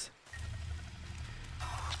 suckers.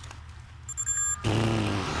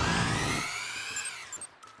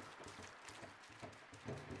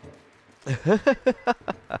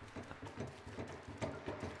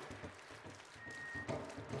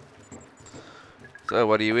 So,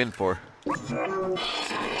 what are you in for?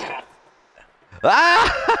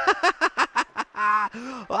 Ah!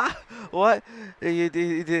 What? You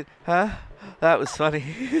did? Huh? That was funny.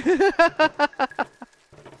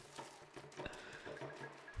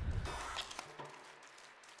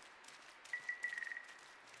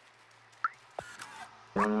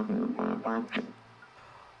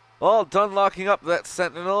 Well, done locking up that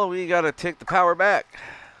sentinel. We gotta take the power back.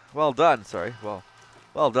 Well done. Sorry.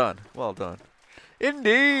 Well done. Well done.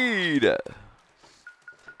 Indeed.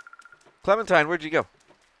 Clementine, where'd you go?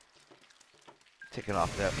 Taking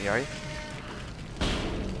off without me, are you?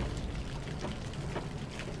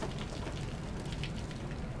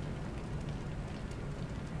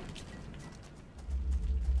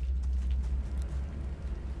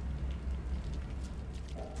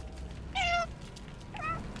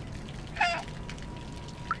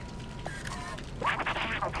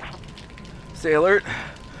 Stay alert.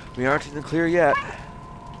 We aren't in the clear yet. I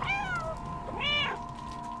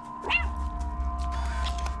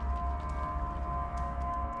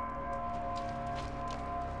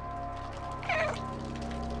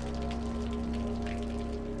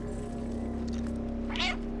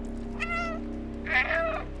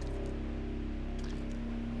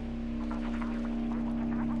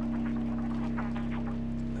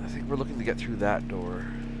think we're looking to get through that door.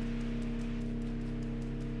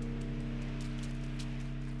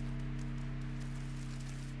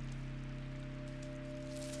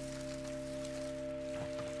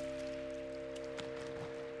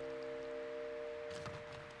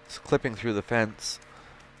 Clipping through the fence.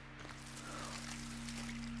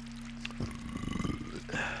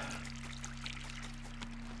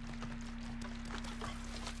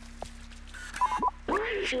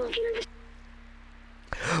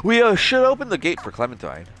 We should open the gate for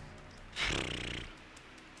Clementine.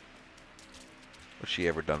 What's she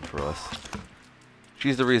ever done for us?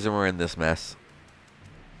 She's the reason we're in this mess.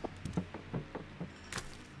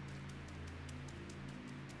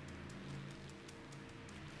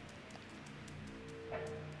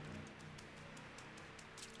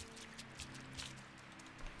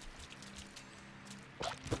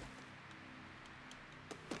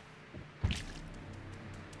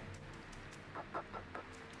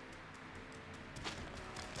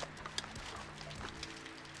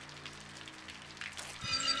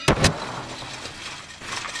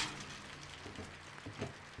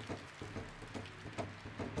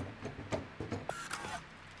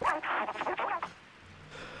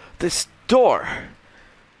 This door.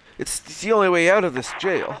 It's the only way out of this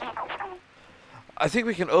jail. I think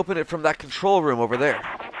we can open it from that control room over there.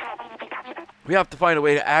 We have to find a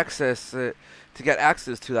way to access to get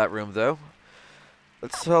access to that room, though.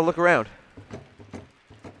 Let's look around.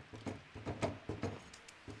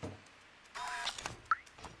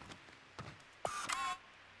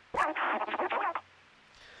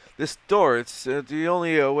 This door, it's the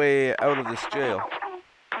only way out of this jail.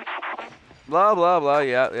 Blah, blah, blah.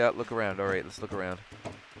 Yeah, look around. All right, let's look around.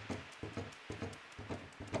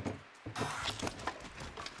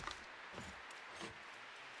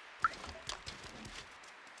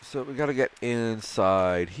 So we gotta get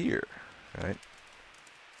inside here, right?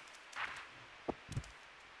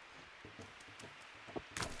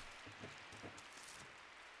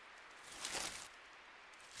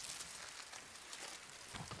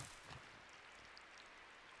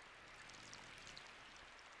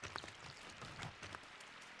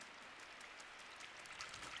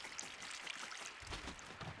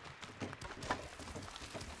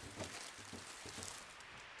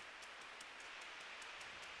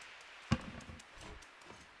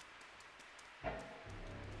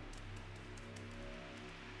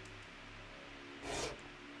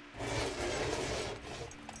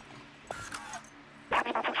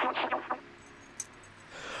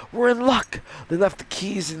 We're in luck. They left the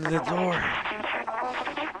keys in the door.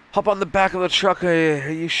 Hop on the back of the truck.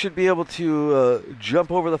 You should be able to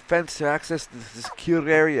jump over the fence to access the secure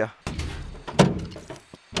area.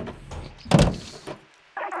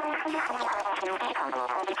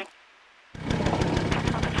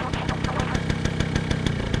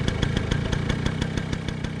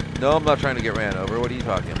 No, I'm not trying to get ran over. What are you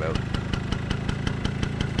talking about?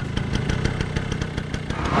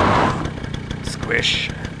 Squish.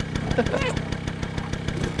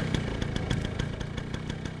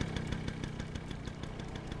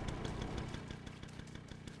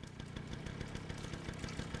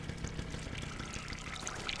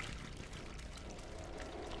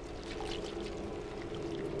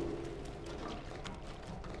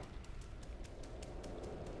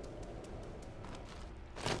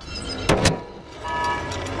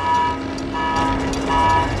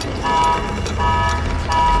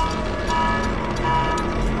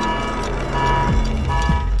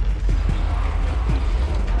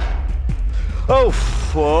 Oh,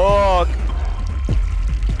 fuck.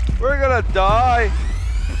 We're gonna die.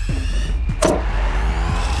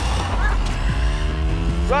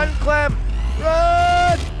 Run, Clem!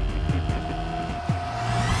 Run!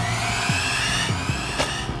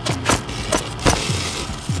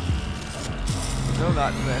 No,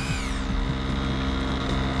 not Clem.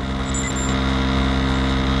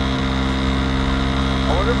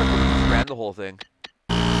 I wonder if I could just ran the whole thing.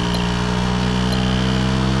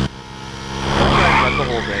 The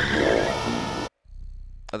whole thing.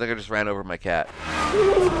 I think I just ran over my cat.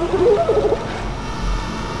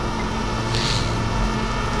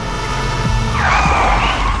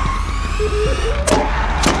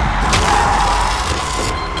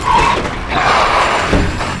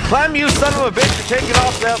 Clem, you son of a bitch, you're taking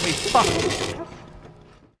off without me. Fuck.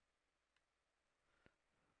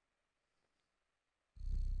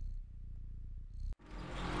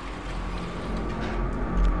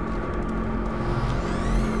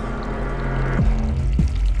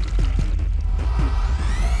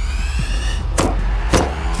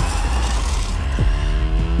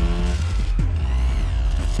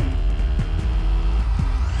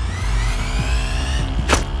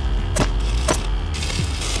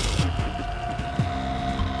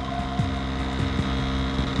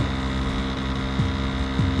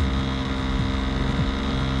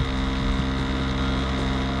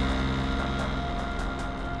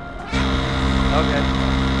 Okay,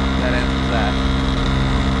 that answers that.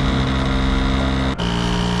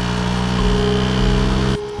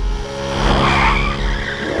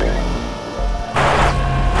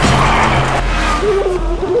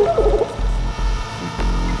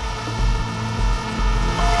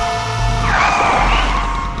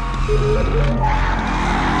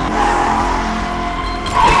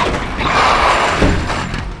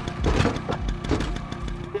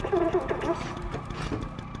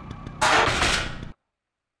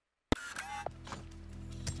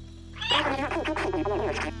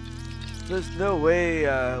 There's no way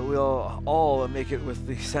we'll all make it with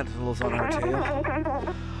the sentinels on our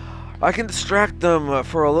tail. I can distract them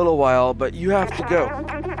for a little while, but you have to go.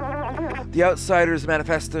 The Outsider's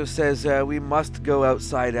Manifesto says we must go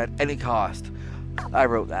outside at any cost. I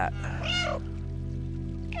wrote that.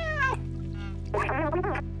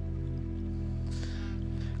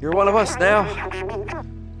 You're one of us now.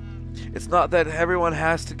 It's not that everyone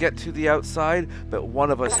has to get to the outside, but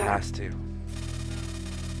one of us has to.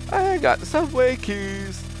 I got the subway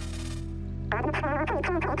keys.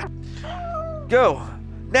 Go!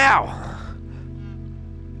 Now!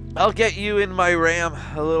 I'll get you in my ram,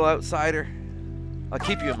 a little outsider. I'll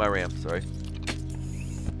keep you in my ram, sorry.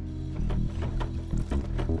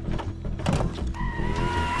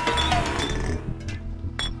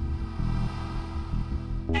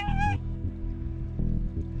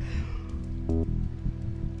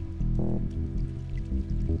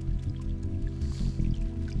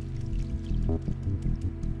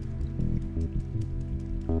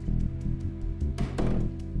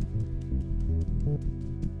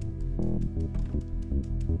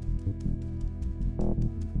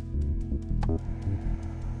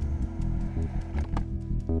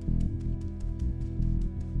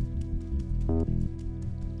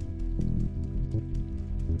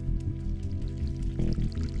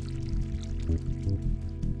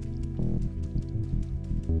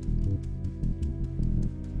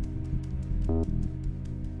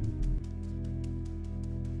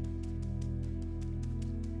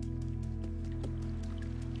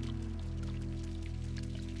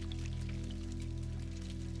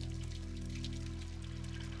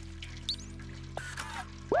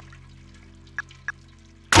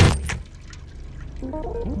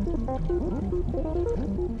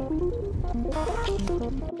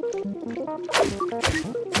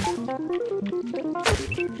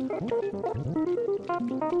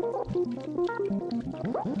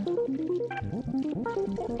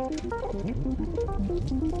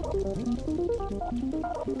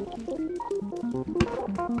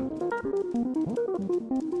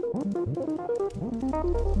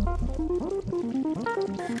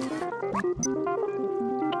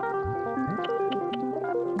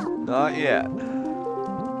 Not yet.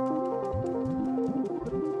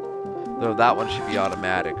 Though that one should be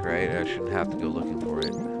automatic, right? I shouldn't have to go looking for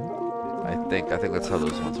it. I think that's how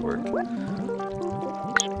those ones work.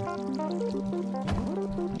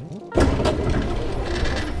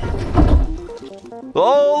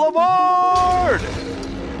 All aboard!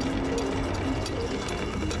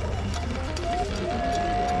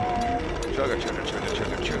 Chugga, chugga, chugga,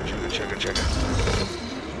 chugga, chugga, chugga, chugga, chugga.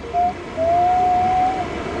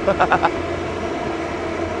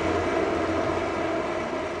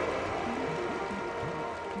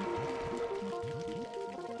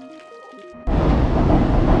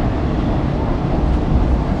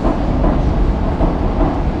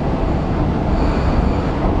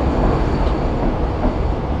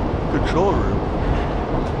 Control room.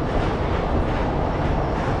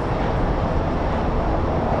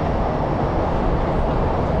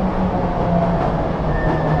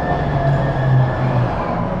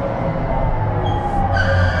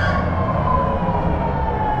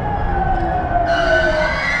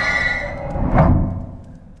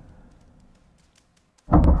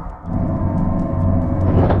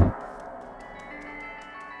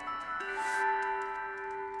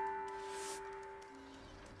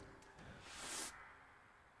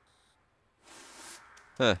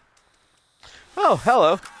 Huh. Oh,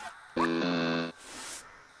 hello.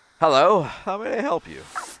 Hello, how may I help you?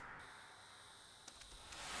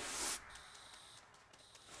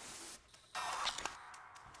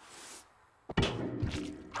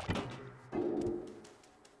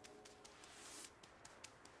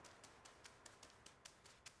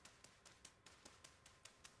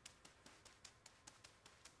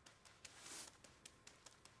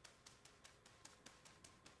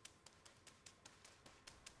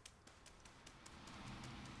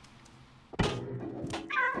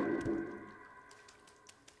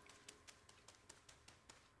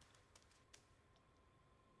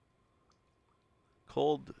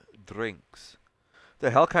 Cold drinks.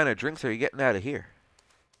 The hell kind of drinks are you getting out of here?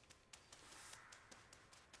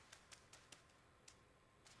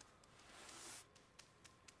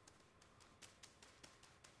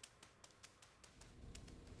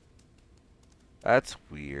 That's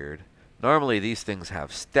weird. Normally these things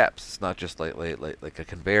have steps. It's not just like a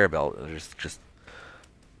conveyor belt. It's just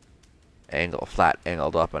flat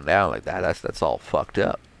angled up and down like that. That's all fucked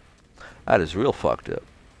up. That is real fucked up.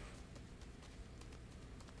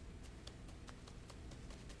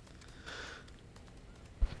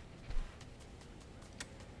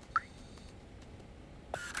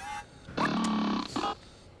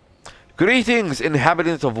 Greetings,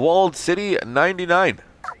 inhabitants of Walled City 99.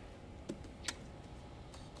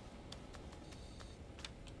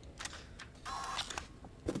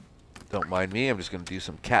 Don't mind me, I'm just going to do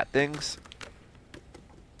some cat things.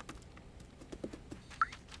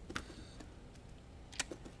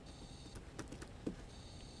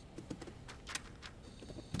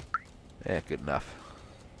 Good enough.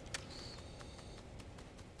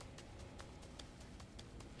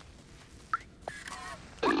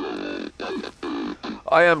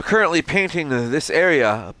 I am currently painting this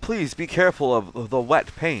area. Please be careful of the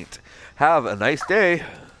wet paint. Have a nice day.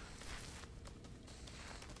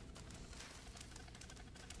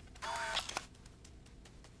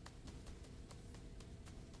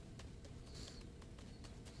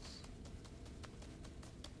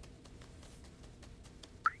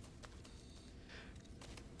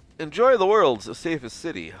 Enjoy the world's safest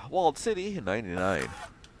city. Walled City 99.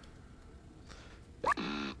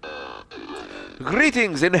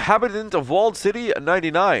 Greetings, inhabitant of Walled City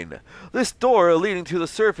 99. This door leading to the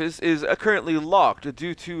surface is currently locked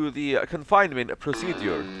due to the confinement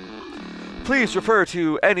procedure. Please refer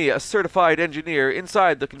to any certified engineer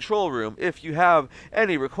inside the control room if you have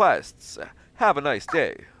any requests. Have a nice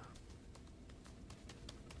day.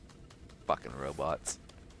 Fucking robots.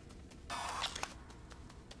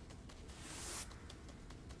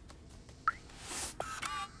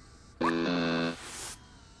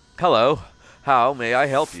 Hello. How may I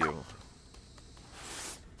help you?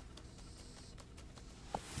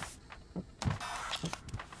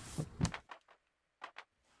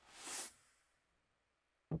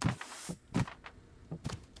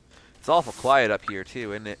 It's awful quiet up here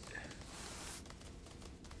too, isn't it?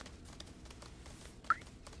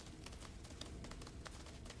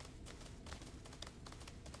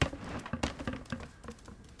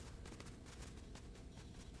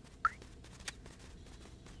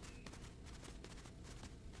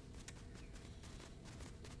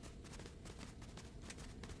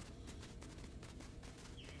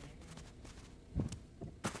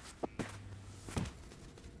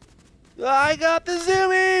 I got the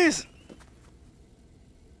zoomies!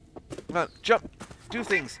 Come on, jump! Do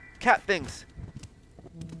things! Cat things!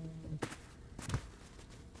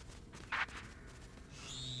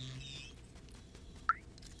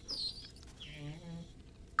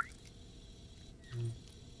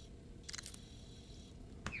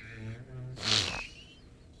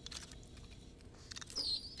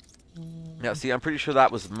 Now, see, I'm pretty sure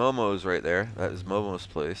that was Momo's right there. That is Momo's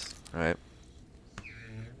place. Alright.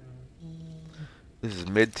 This is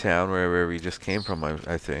Midtown, where we just came from,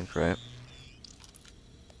 I think, right?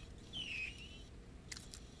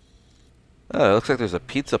 Oh, it looks like there's a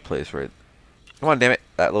pizza place right... Come on, damn it.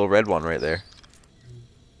 That little red one right there.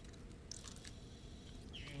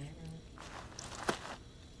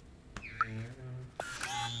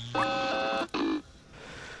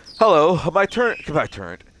 Hello, my turn...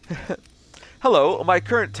 Hello, my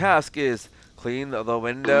current task is clean the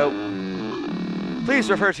window...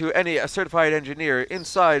 Please refer to any certified engineer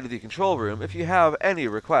inside the control room if you have any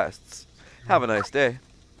requests. Have a nice day.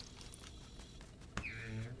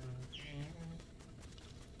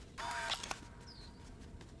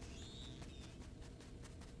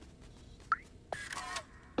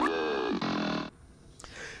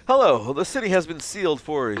 Hello, the city has been sealed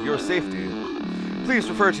for your safety. Please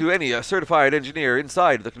refer to any certified engineer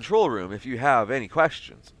inside the control room if you have any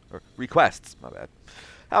questions. Or requests, my bad.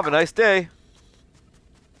 Have a nice day.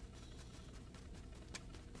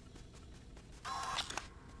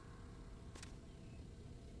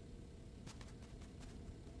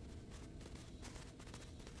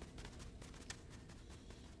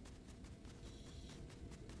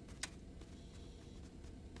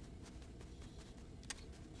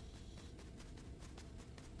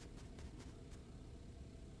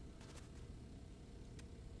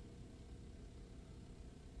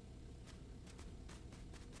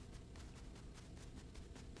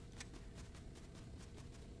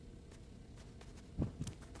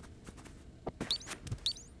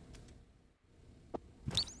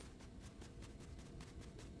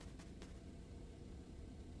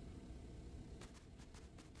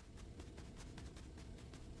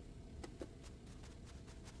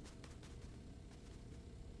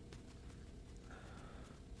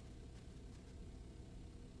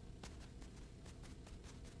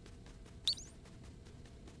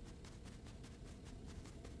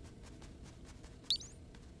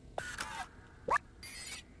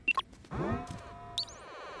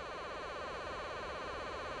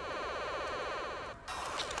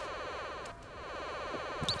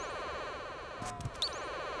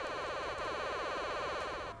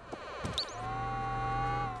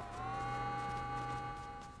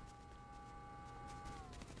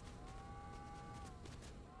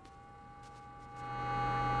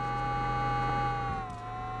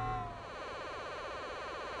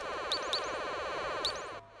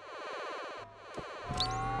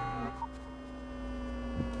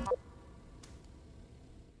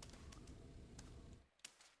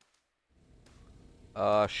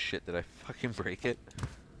 Shit, did I fucking break it?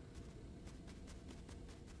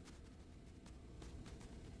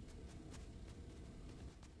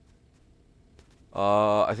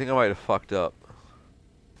 I think I might have fucked up.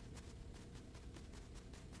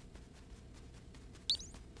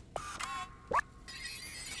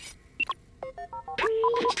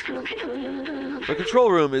 The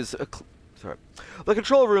control room is sorry. The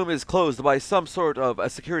control room is closed by some sort of a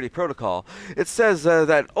security protocol. It says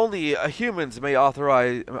that only humans are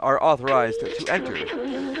authorized to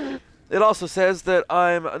enter. It also says that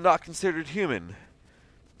I'm not considered human.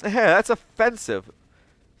 Hey, that's offensive.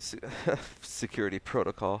 Security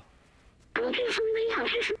protocol.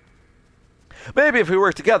 Maybe if we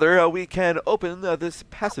work together, we can open this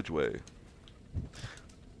passageway.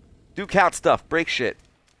 Do cat stuff. Break shit.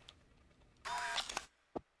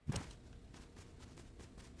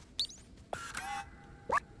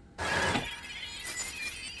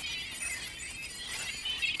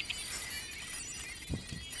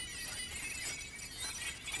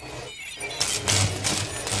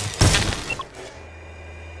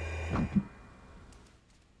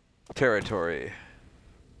 Territory.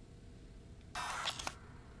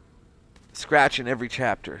 Scratch in every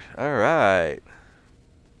chapter. All right.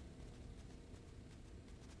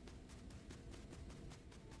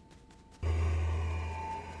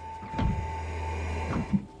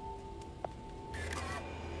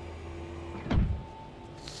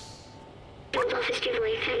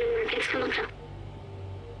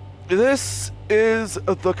 This is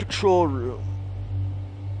the control room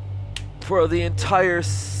for the entire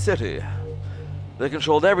city. They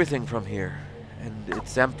controlled everything from here, and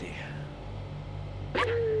it's empty.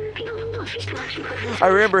 I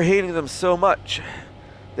remember hating them so much.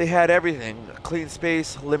 They had everything: clean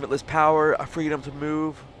space, limitless power, a freedom to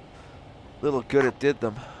move. Little good it did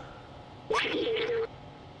them.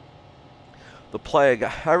 The plague,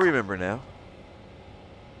 I remember now.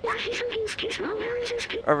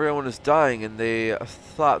 Everyone was dying, and they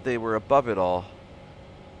thought they were above it all.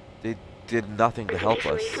 They did nothing to help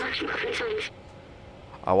us.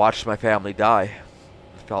 I watched my family die.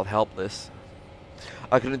 I felt helpless.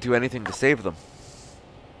 I couldn't do anything to save them.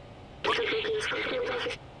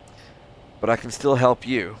 But I can still help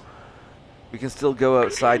you. We can still go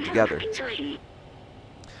outside together. I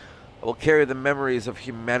will carry the memories of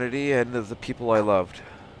humanity and of the people I loved.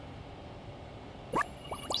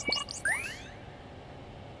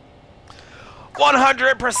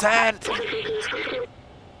 $100%!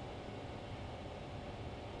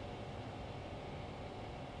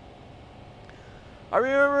 I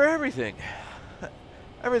remember everything.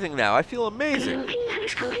 Everything now. I feel amazing.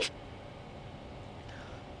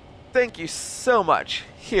 Thank you so much.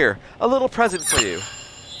 Here, a little present for you.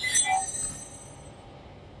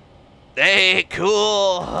 Hey,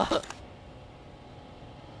 cool!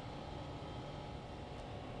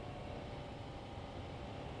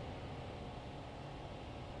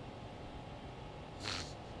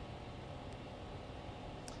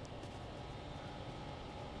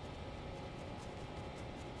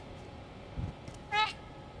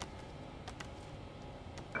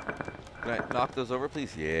 Can I knock those over,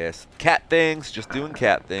 please? Yes. Cat things. Just doing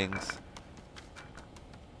cat things.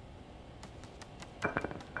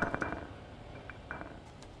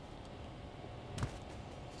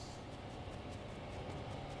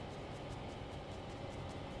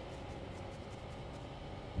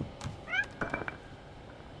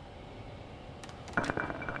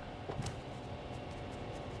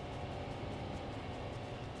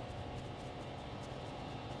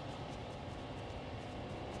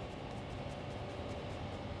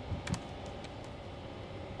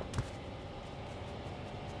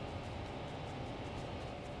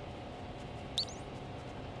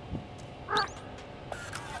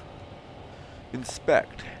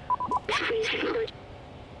 Inspect.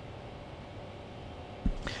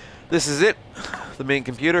 This is it, the main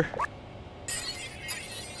computer.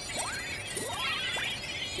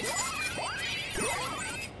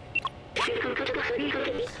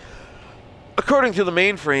 According to the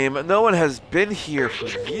mainframe, no one has been here for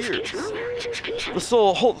years.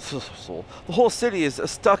 The whole city is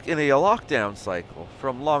stuck in a lockdown cycle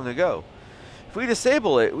from long ago. If we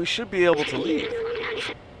disable it, we should be able to leave.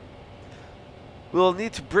 We'll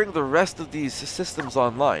need to bring the rest of these systems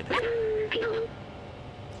online.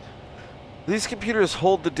 These computers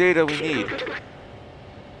hold the data we need.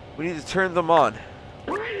 We need to turn them on.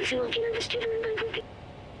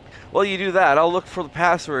 While you do that, I'll look for the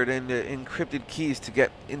password and encrypted keys to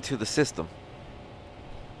get into the system.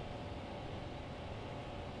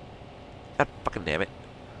 God fucking damn it.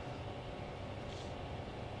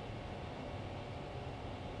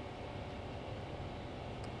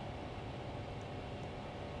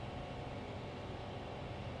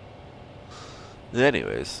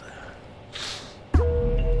 Anyways.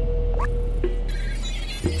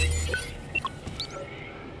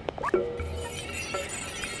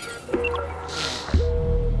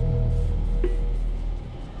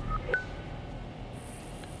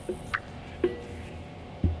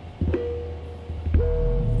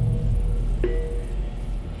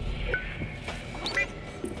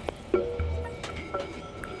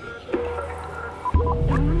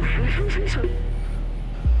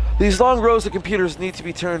 These long rows of computers need to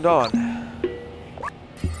be turned on.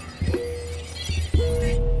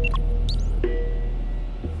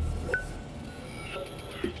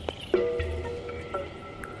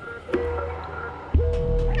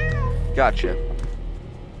 Gotcha.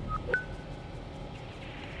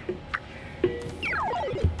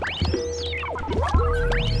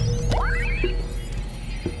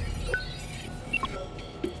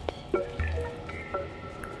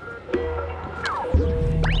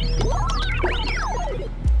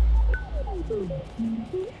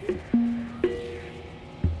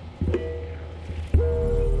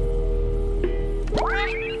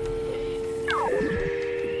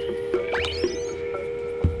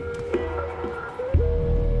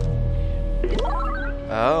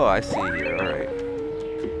 Oh, I see here. All right.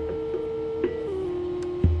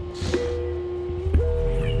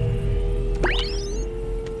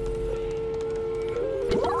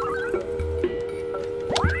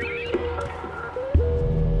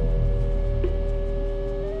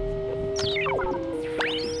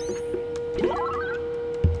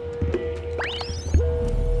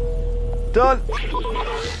 Done.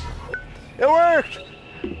 It worked.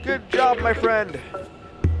 Good job, my friend.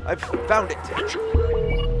 I've found it.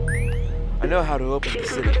 I know how to open the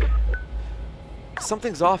city.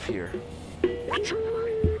 Something's off here.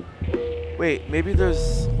 Wait, maybe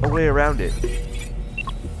there's a way around it.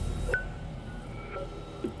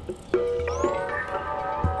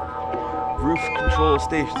 Roof control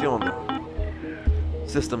station.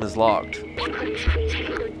 System is locked.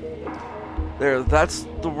 There, that's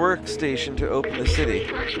the workstation to open the city.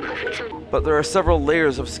 But there are several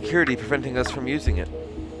layers of security preventing us from using it.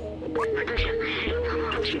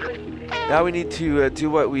 Now we need to do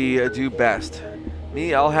what we do best.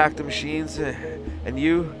 Me, I'll hack the machines, and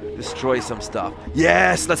you, destroy some stuff.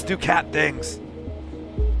 Yes, let's do cat things!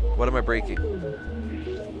 What am I breaking?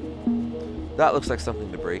 That looks like something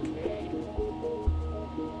to break.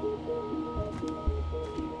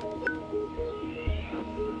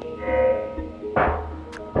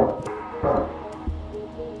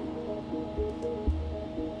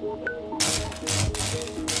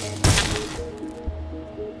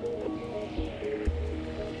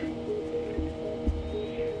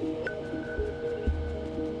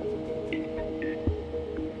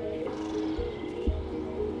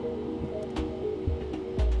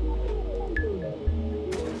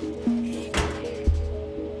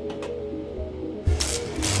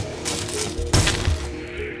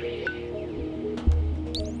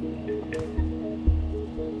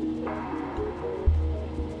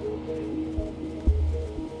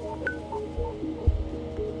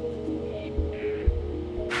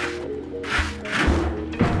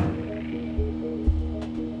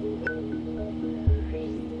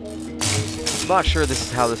 I'm not sure this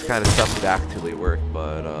is how this kind of stuff would actually work,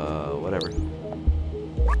 but whatever.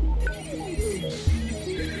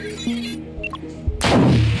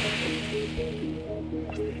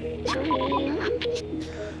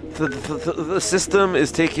 The system is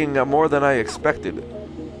taking more than I expected.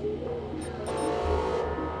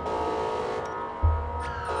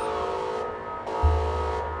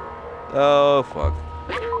 Oh, fuck.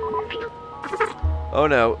 Oh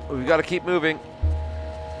no, we gotta keep moving.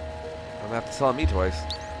 I'm gonna have to tell me twice.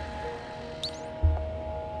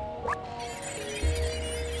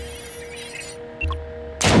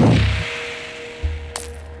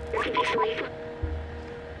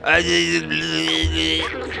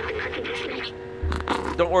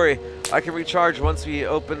 Don't worry, I can recharge once we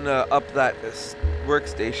open up that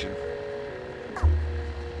workstation.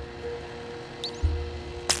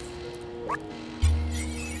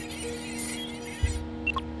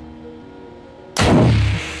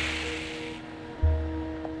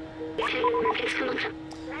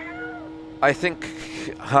 I think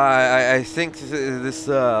this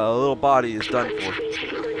little body is done for.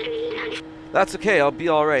 That's okay, I'll be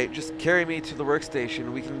alright. Just carry me to the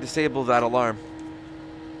workstation. We can disable that alarm.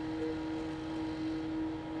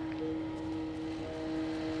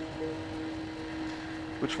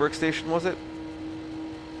 Which workstation was it?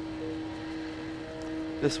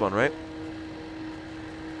 This one, right?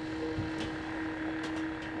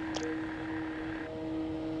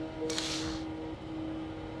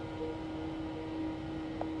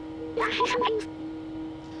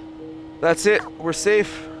 That's it. We're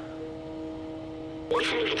safe.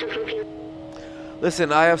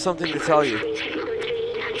 Listen, I have something to tell you.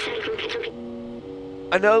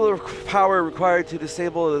 I know the power required to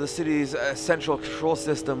disable the city's central control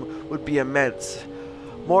system would be immense.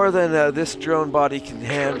 More than this drone body can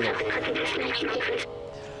handle.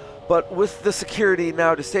 But with the security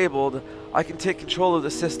now disabled, I can take control of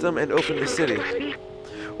the system and open the city.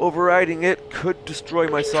 Overriding it could destroy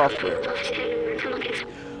my software.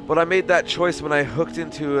 But I made that choice when I hooked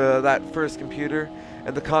into that first computer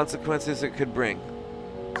and the consequences it could bring.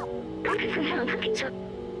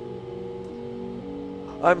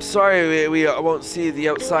 I'm sorry we won't see the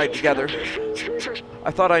outside together.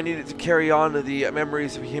 I thought I needed to carry on the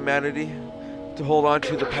memories of humanity, to hold on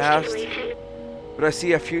to the past, but I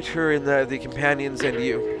see a future in the companions and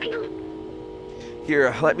you.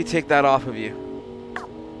 Here, let me take that off of you.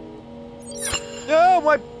 No,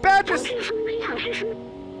 my badges!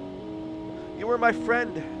 You were my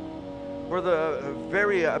friend. Were the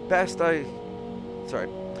very best Sorry.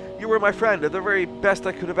 You were my friend, the very best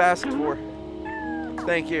I could have asked for.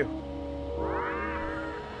 Thank you.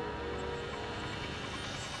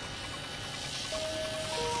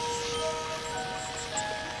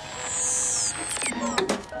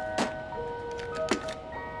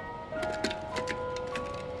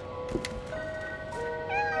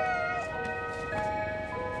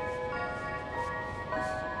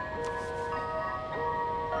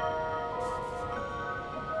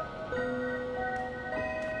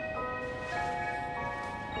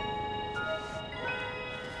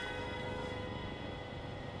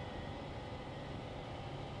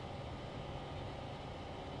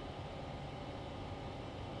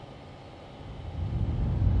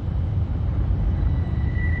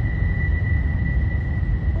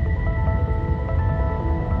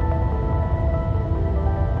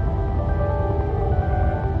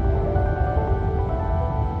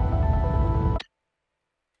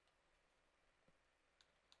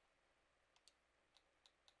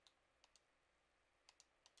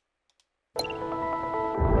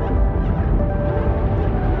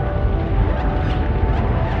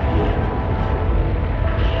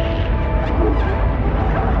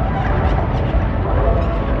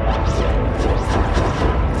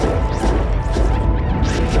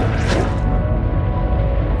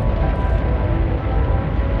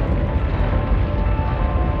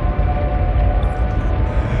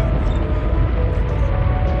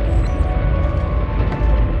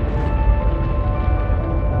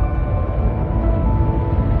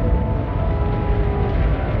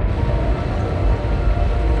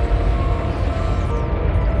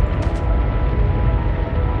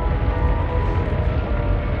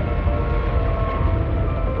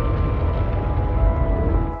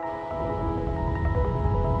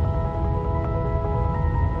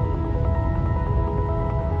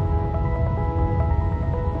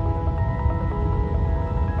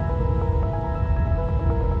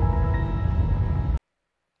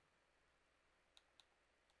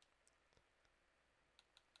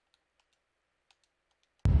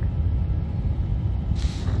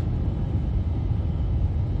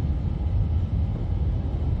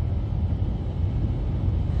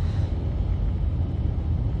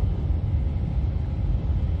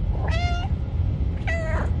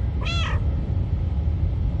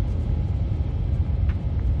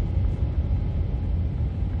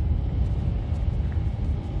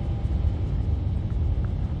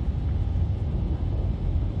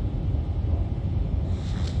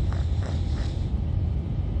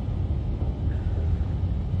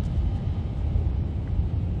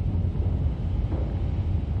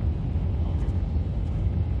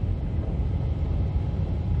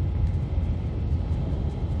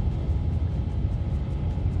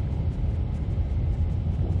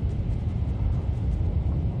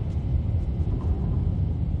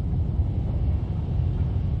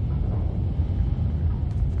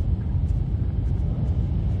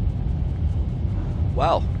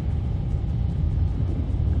 Wow.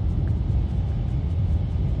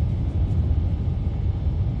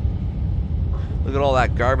 Look at all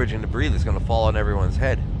that garbage and debris that's going to fall on everyone's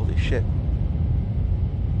head. Holy shit.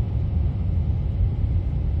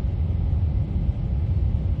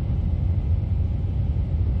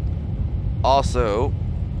 Also,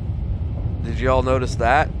 did you all notice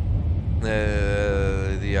that?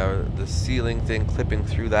 The ceiling thing clipping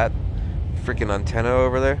through that freaking antenna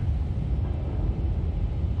over there?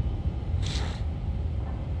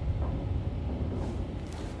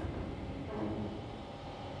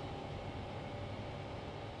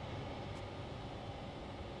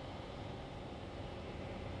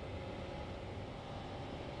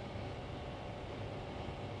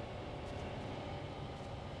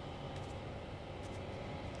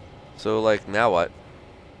 So, like, now what?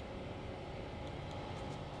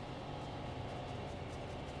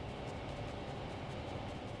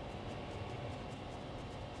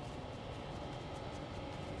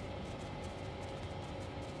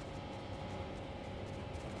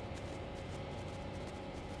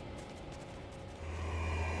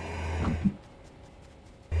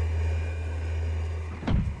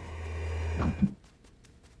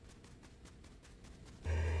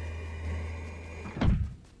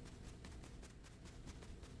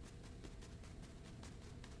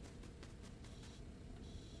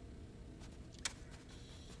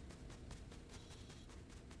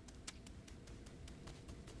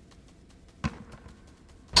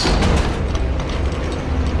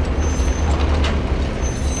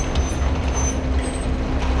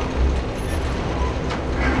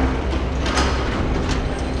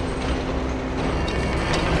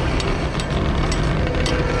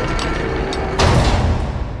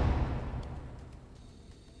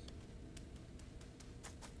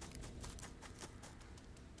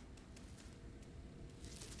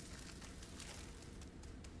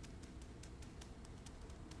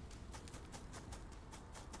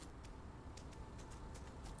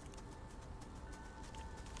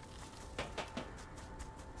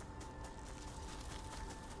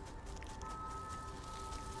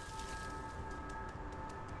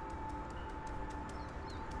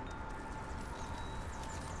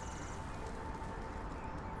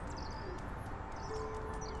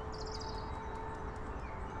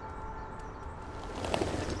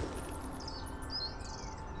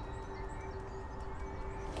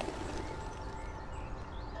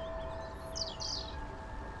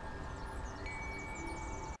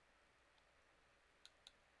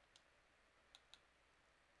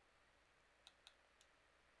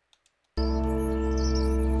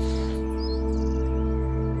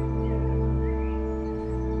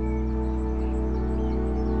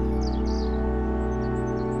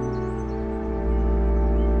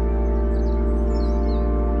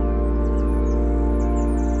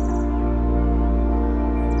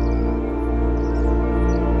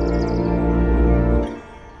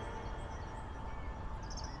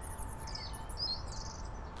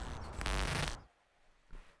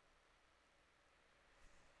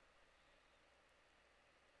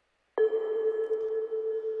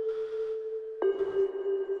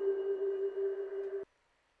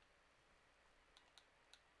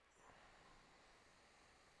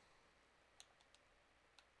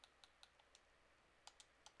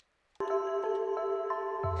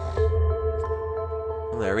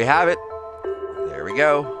 There we have it. There we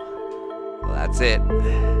go. Well, that's it.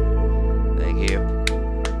 Thank you.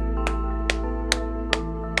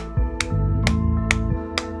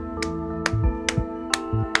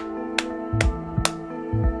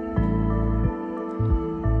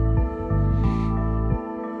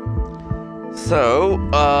 So,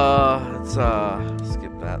 let's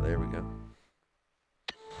skip that. There we go.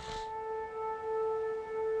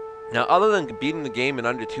 Now, other than beating the game in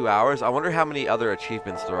under 2 hours, I wonder how many other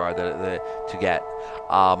achievements there are to get.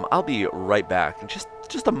 I'll be right back.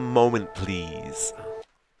 Just a moment, please.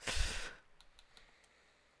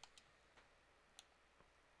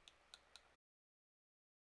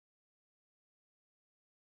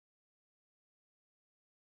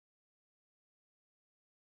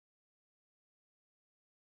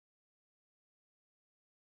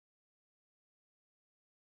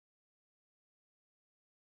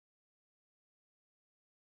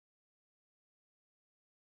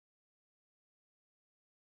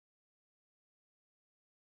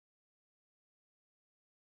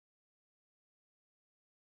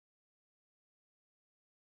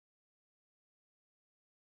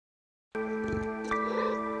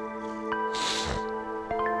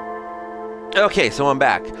 Okay, so I'm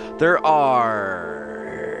back. There are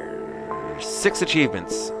 6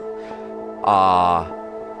 achievements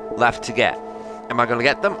left to get. Am I gonna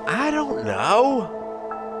get them? I don't know.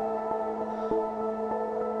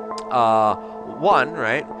 1,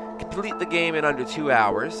 right? Complete the game in under 2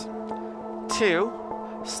 hours. 2,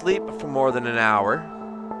 sleep for more than an hour.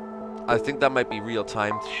 I think that might be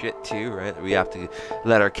real-time shit too, right? We have to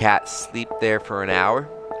let our cat sleep there for an hour.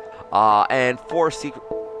 And 4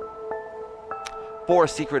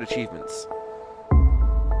 secret achievements.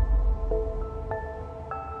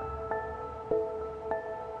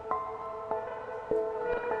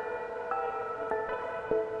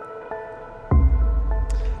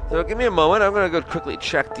 So give me a moment. I'm going to go quickly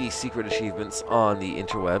check the secret achievements on the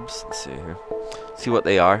interwebs. Let's see here. See what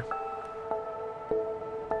they are.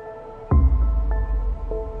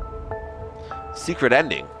 Secret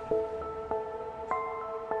ending.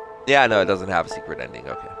 Yeah, no, it doesn't have a secret ending.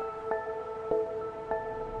 Okay.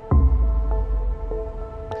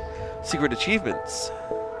 Secret achievements.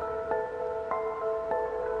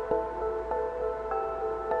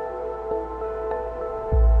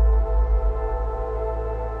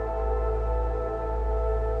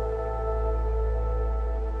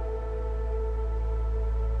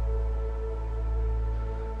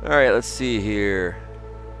 Alright, let's see here.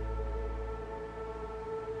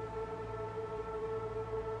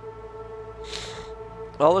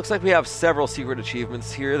 Well, it looks like we have several secret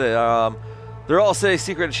achievements here that they're all say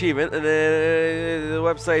secret achievement, and then the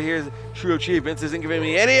website here is true achievements isn't giving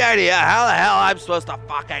me any idea how the hell I'm supposed to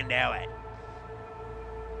fucking do it.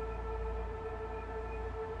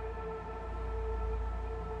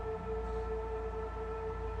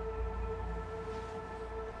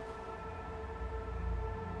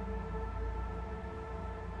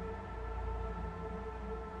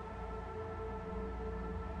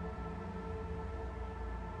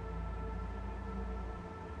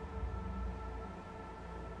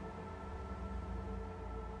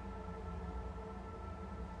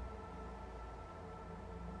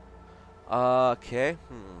 Okay.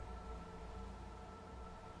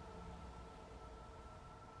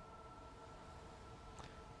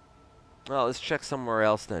 Well, let's check somewhere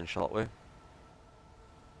else then, shall we?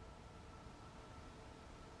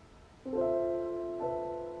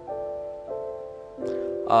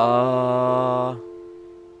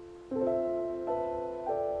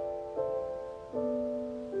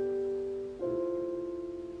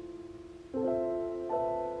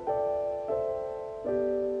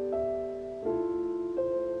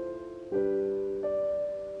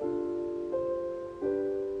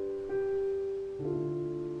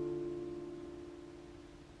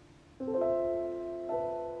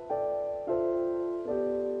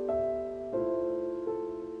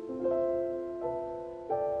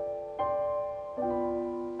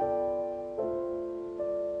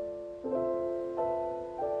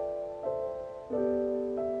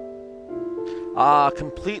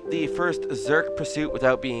 Complete the first Zerk pursuit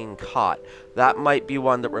without being caught. That might be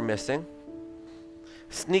one that we're missing.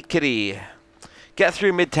 Sneak Kitty. Get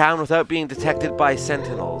through Midtown without being detected by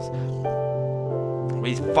sentinels.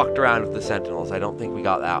 We fucked around with the sentinels. I don't think we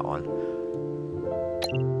got that one.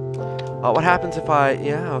 What happens if I...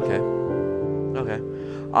 Yeah, okay. Okay.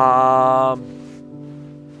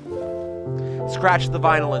 Scratch the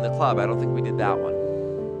vinyl in the club. I don't think we did that one.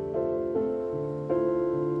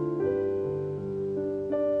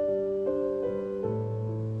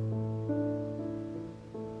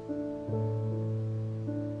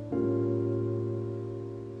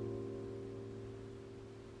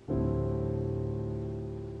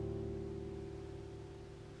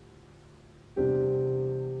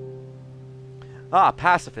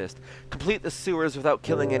 Pacifist. Complete the sewers without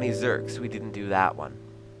killing any Zerks. We didn't do that one.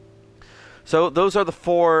 So those are the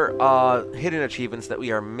 4 hidden achievements that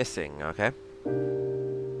we are missing, okay?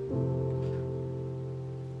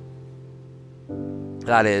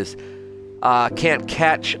 That is, can't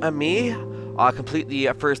catch me. Complete the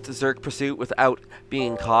first Zerk pursuit without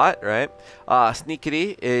being caught, right?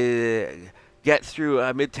 Sneakity, get through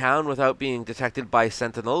Midtown without being detected by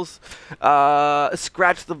sentinels.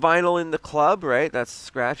 Scratch the vinyl in the club, right? That's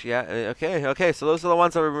scratch, yeah. Okay, okay. So those are the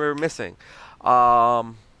ones that we're missing.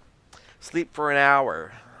 Sleep for an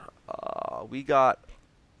hour. We got...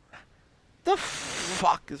 The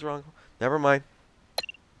fuck is wrong? Never mind.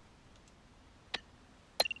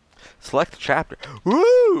 Select chapter.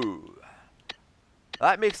 Woo!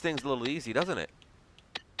 That makes things a little easy, doesn't it?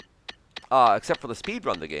 Except for the speed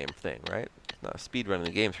run the game thing, right? No, speed running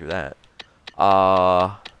the game through that.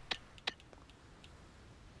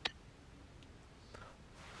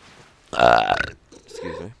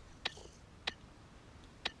 Excuse me.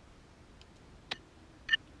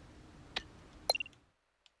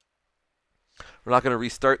 We're not going to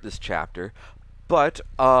restart this chapter, but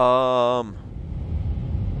for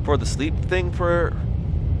the sleep thing,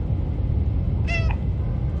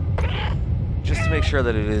 just to make sure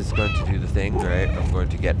that it is going to do the thing, right? I'm going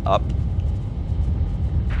to get up.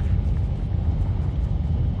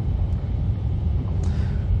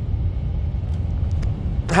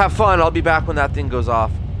 Have fun. I'll be back when that thing goes off.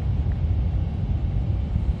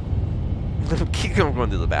 I'm going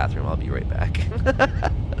to the bathroom. I'll be right back.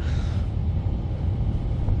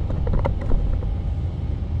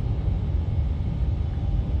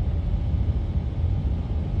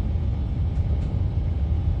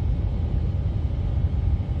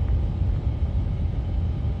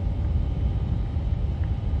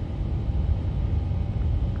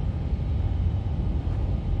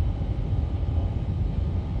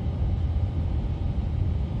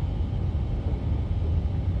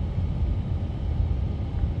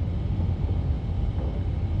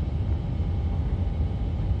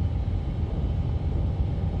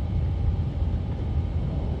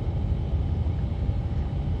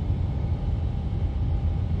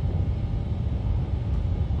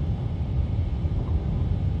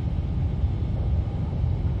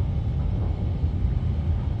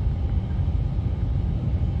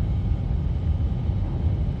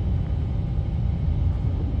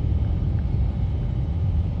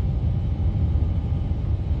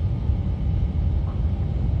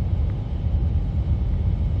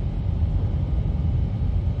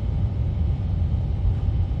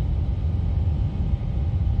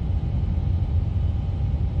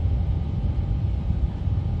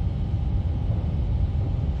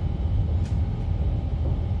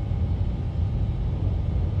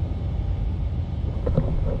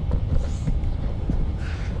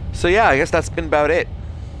 So yeah, I guess that's been about it.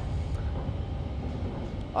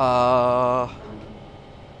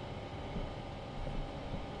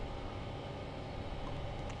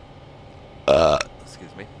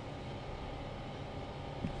 Excuse me.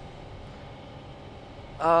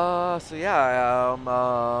 So yeah,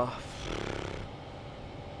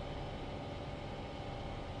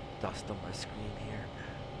 dust on my screen here.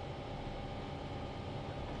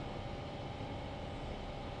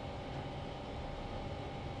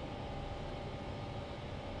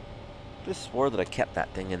 Just swore that I kept that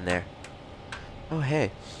thing in there. Oh,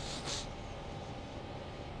 hey.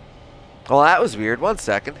 Well, that was weird. 1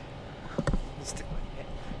 second.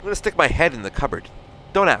 I'm gonna stick my head in the cupboard.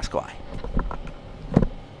 Don't ask why.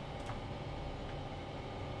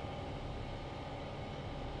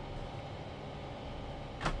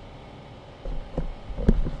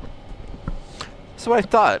 So I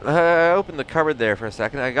thought, I opened the cupboard there for a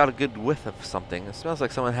second. I got a good whiff of something. It smells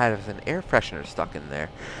like someone had an air freshener stuck in there.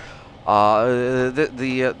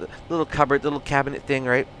 The little cupboard, little cabinet thing,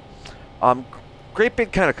 right? Great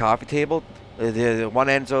big kind of coffee table. The one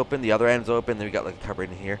end's open, the other end's open. Then we got like a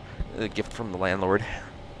cupboard in here. A gift from the landlord.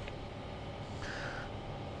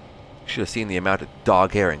 Should have seen the amount of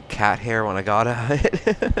dog hair and cat hair when I got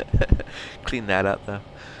it. Clean that up though.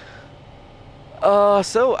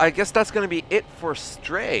 So I guess that's gonna be it for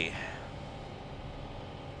Stray.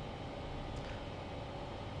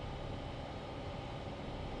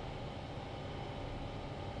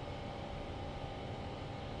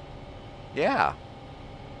 Yeah.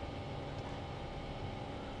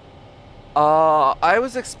 I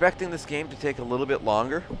was expecting this game to take a little bit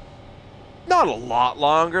longer. Not a lot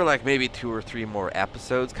longer, like maybe 2 or 3 more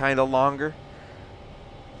episodes, kind of longer.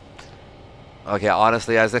 Okay,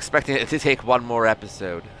 honestly, I was expecting it to take 1 more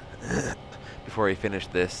episode before we finish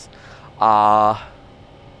this. Now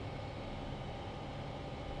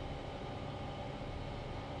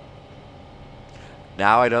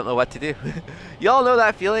I don't know what to do. Y'all know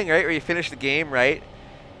that feeling, right? Where you finish the game, right?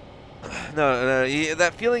 No,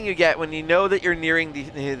 that feeling you get when you know that you're nearing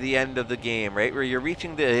the end of the game, right? Where you're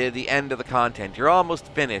reaching the end of the content. You're almost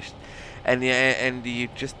finished, and you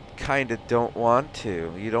just kind of don't want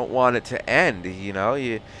to. You don't want it to end, you know?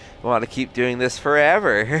 You want to keep doing this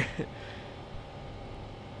forever.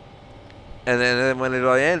 And then when it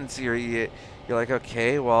all ends, you're like,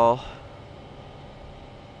 okay, well,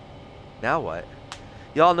 now what?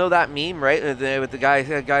 Y'all know that meme, right? With the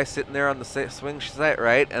guy sitting there on the swing set,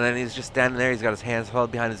 right? And then he's just standing there. He's got his hands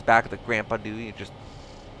held behind his back like Grandpa Dewey. Just,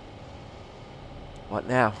 what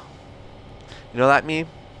now? You know that meme?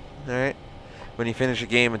 All right. When you finish a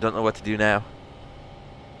game and don't know what to do now.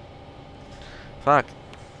 Fuck.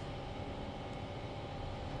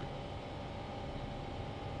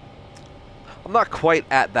 I'm not quite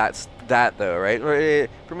at that though, right?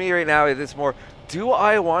 For me right now, it's more, do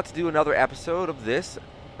I want to do another episode of this,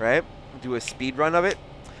 right? Do a speed run of it?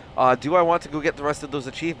 Do I want to go get the rest of those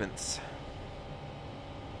achievements?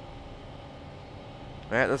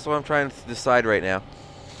 Alright, that's what I'm trying to decide right now.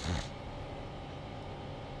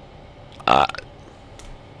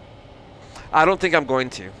 I don't think I'm going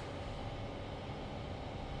to.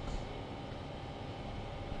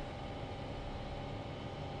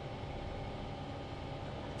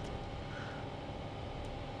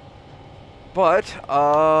 But,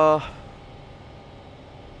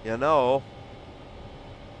 you know,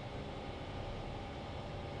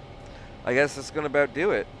 I guess it's gonna about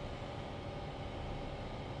do it.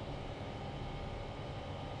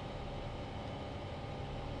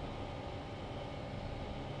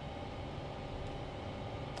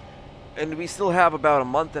 And we still have about a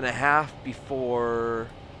month and a half before.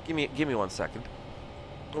 Give me 1 second.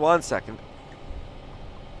 1 second.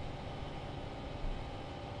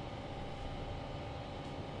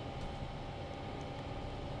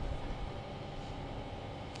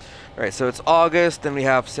 Alright, so it's August, then we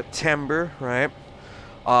have September, right?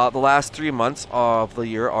 The last 3 months of the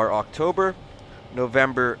year are October,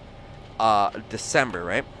 November, December,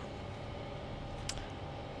 right?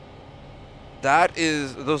 That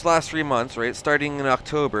is, those last 3 months, right? Starting in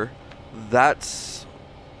October, that's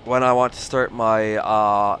when I want to start my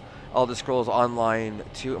Elder Scrolls Online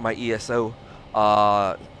 2, my ESO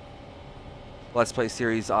Let's Play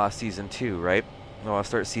series Season 2, right? I want to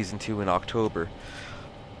start Season 2 in October.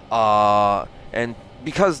 And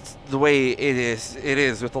because the way it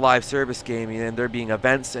is with the live service gaming and there being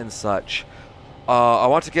events and such, I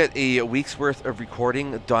want to get a week's worth of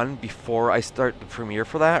recording done before I start the premiere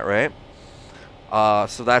for that, right?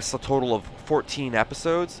 So that's a total of 14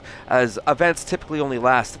 episodes, as events typically only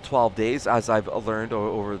last 12 days, as I've learned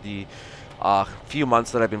over the few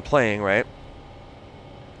months that I've been playing, right?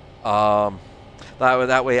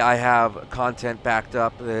 That way I have content backed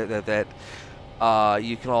up that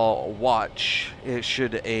you can all watch.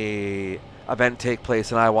 Should a event take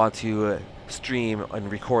place and I want to stream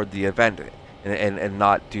and record the event and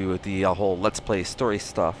not do the whole Let's Play story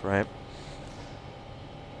stuff, right?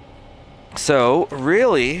 So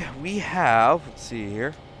really, we have, let's see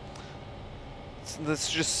here.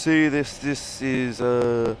 Let's just say this is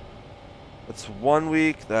that's 1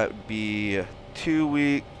 week. That would be 2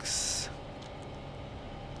 weeks.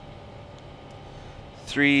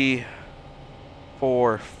 3,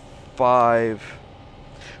 4, 5.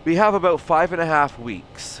 We have about 5.5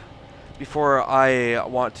 weeks before I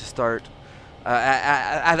want to start.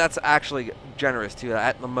 That's actually generous too.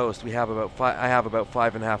 At the most, we have about I have about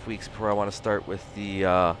 5.5 weeks before I want to start with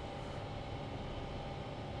the.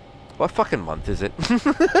 What fucking month is it?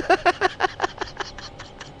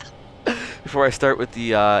 Before I start with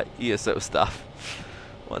the ESO stuff.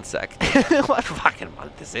 1 sec. What fucking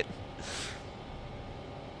month is it?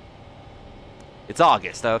 It's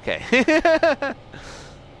August, okay.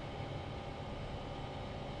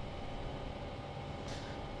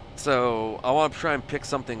 So, I want to try and pick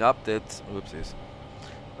something up that's... Oopsies.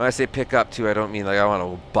 When I say pick up, too, I don't mean like I want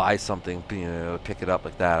to buy something, you know, pick it up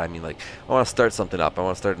like that. I mean like, I want to start something up. I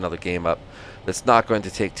want to start another game up that's not going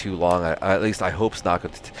to take too long. At least I hope it's not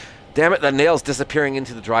going to... Damn it, the nail's disappearing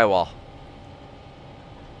into the drywall.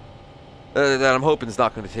 That I'm hoping is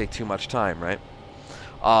not going to take too much time, right?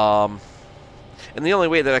 And the only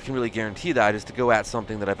way that I can really guarantee that is to go at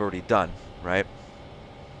something that I've already done, right?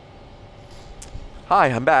 Hi,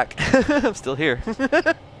 I'm back. I'm still here.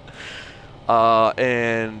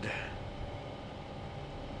 And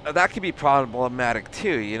that can be problematic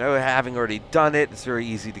too, you know, having already done it, it's very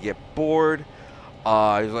easy to get bored.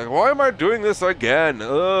 He's like, why am I doing this again? I've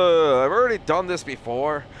already done this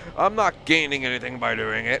before. I'm not gaining anything by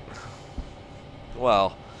doing it.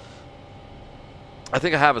 Well, I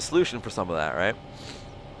think I have a solution for some of that, right?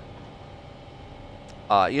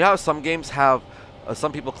 You know how some games have,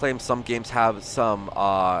 some people claim some games have some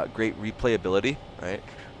great replayability, right?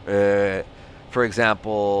 For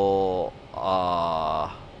example,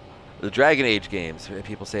 the Dragon Age games.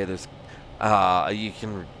 People say there's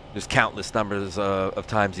there's countless numbers of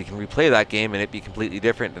times you can replay that game and it be completely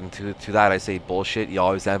different. And to that I say bullshit. You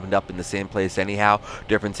always end up in the same place anyhow.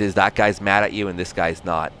 Difference is that guy's mad at you and this guy's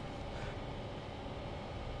not.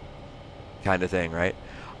 Kind of thing, right?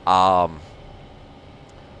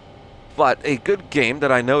 But a good game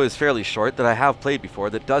that I know is fairly short, that I have played before,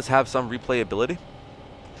 that does have some replayability,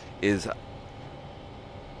 is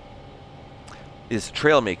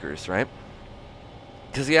Trailmakers, right?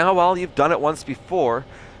 Because, yeah, while you've done it once before,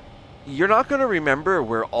 you're not going to remember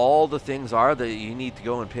where all the things are that you need to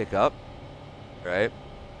go and pick up, right?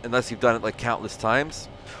 Unless you've done it like countless times,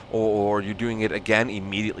 or you're doing it again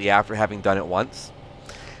immediately after having done it once.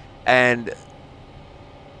 And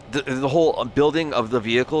the whole building of the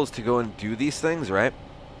vehicles to go and do these things, right?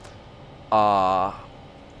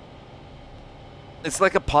 It's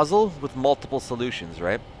like a puzzle with multiple solutions,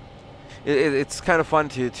 right? It's kind of fun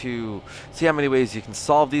to see how many ways you can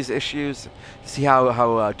solve these issues, see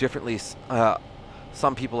how differently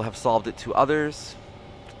some people have solved it to others.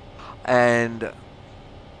 And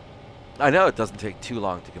I know it doesn't take too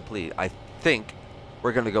long to complete. I think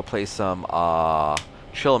we're going to go play some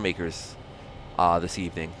Trailmakers this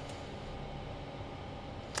evening.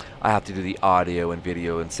 I have to do the audio and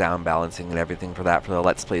video and sound balancing and everything for that, for the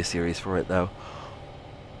Let's Play series for it, though.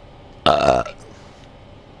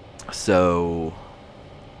 So,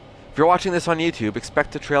 if you're watching this on YouTube,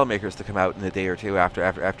 expect the Trailmakers to come out in a day or two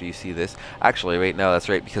after you see this. Actually, wait, no, that's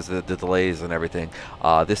right, because of the delays and everything.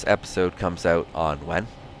 This episode comes out on when?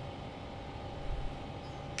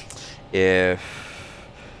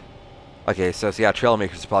 Okay, so yeah,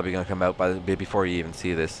 Trailmakers is probably going to come out before you even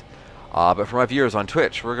see this. But for my viewers on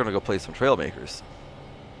Twitch, we're going to go play some Trailmakers.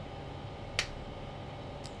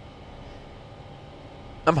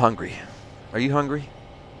 I'm hungry. Are you hungry?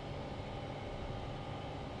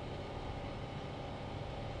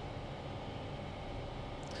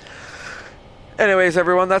 Anyways,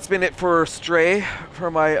 everyone, that's been it for Stray.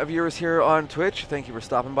 For my viewers here on Twitch, thank you for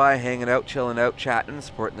stopping by, hanging out, chilling out, chatting,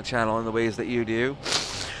 supporting the channel in the ways that you do.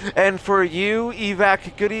 And for you,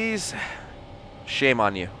 evac goodies, shame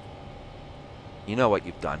on you. You know what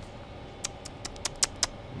you've done.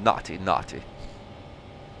 Naughty, naughty.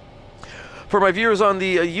 For my viewers on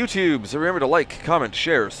the YouTubes, remember to like, comment,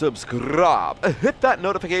 share, subscribe. Hit that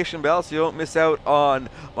notification bell so you don't miss out on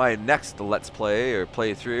my next Let's Play or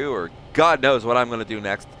playthrough, or God knows what I'm going to do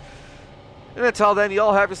next. And until then, you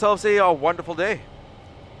all have yourselves a wonderful day.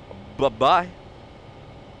 Bye-bye.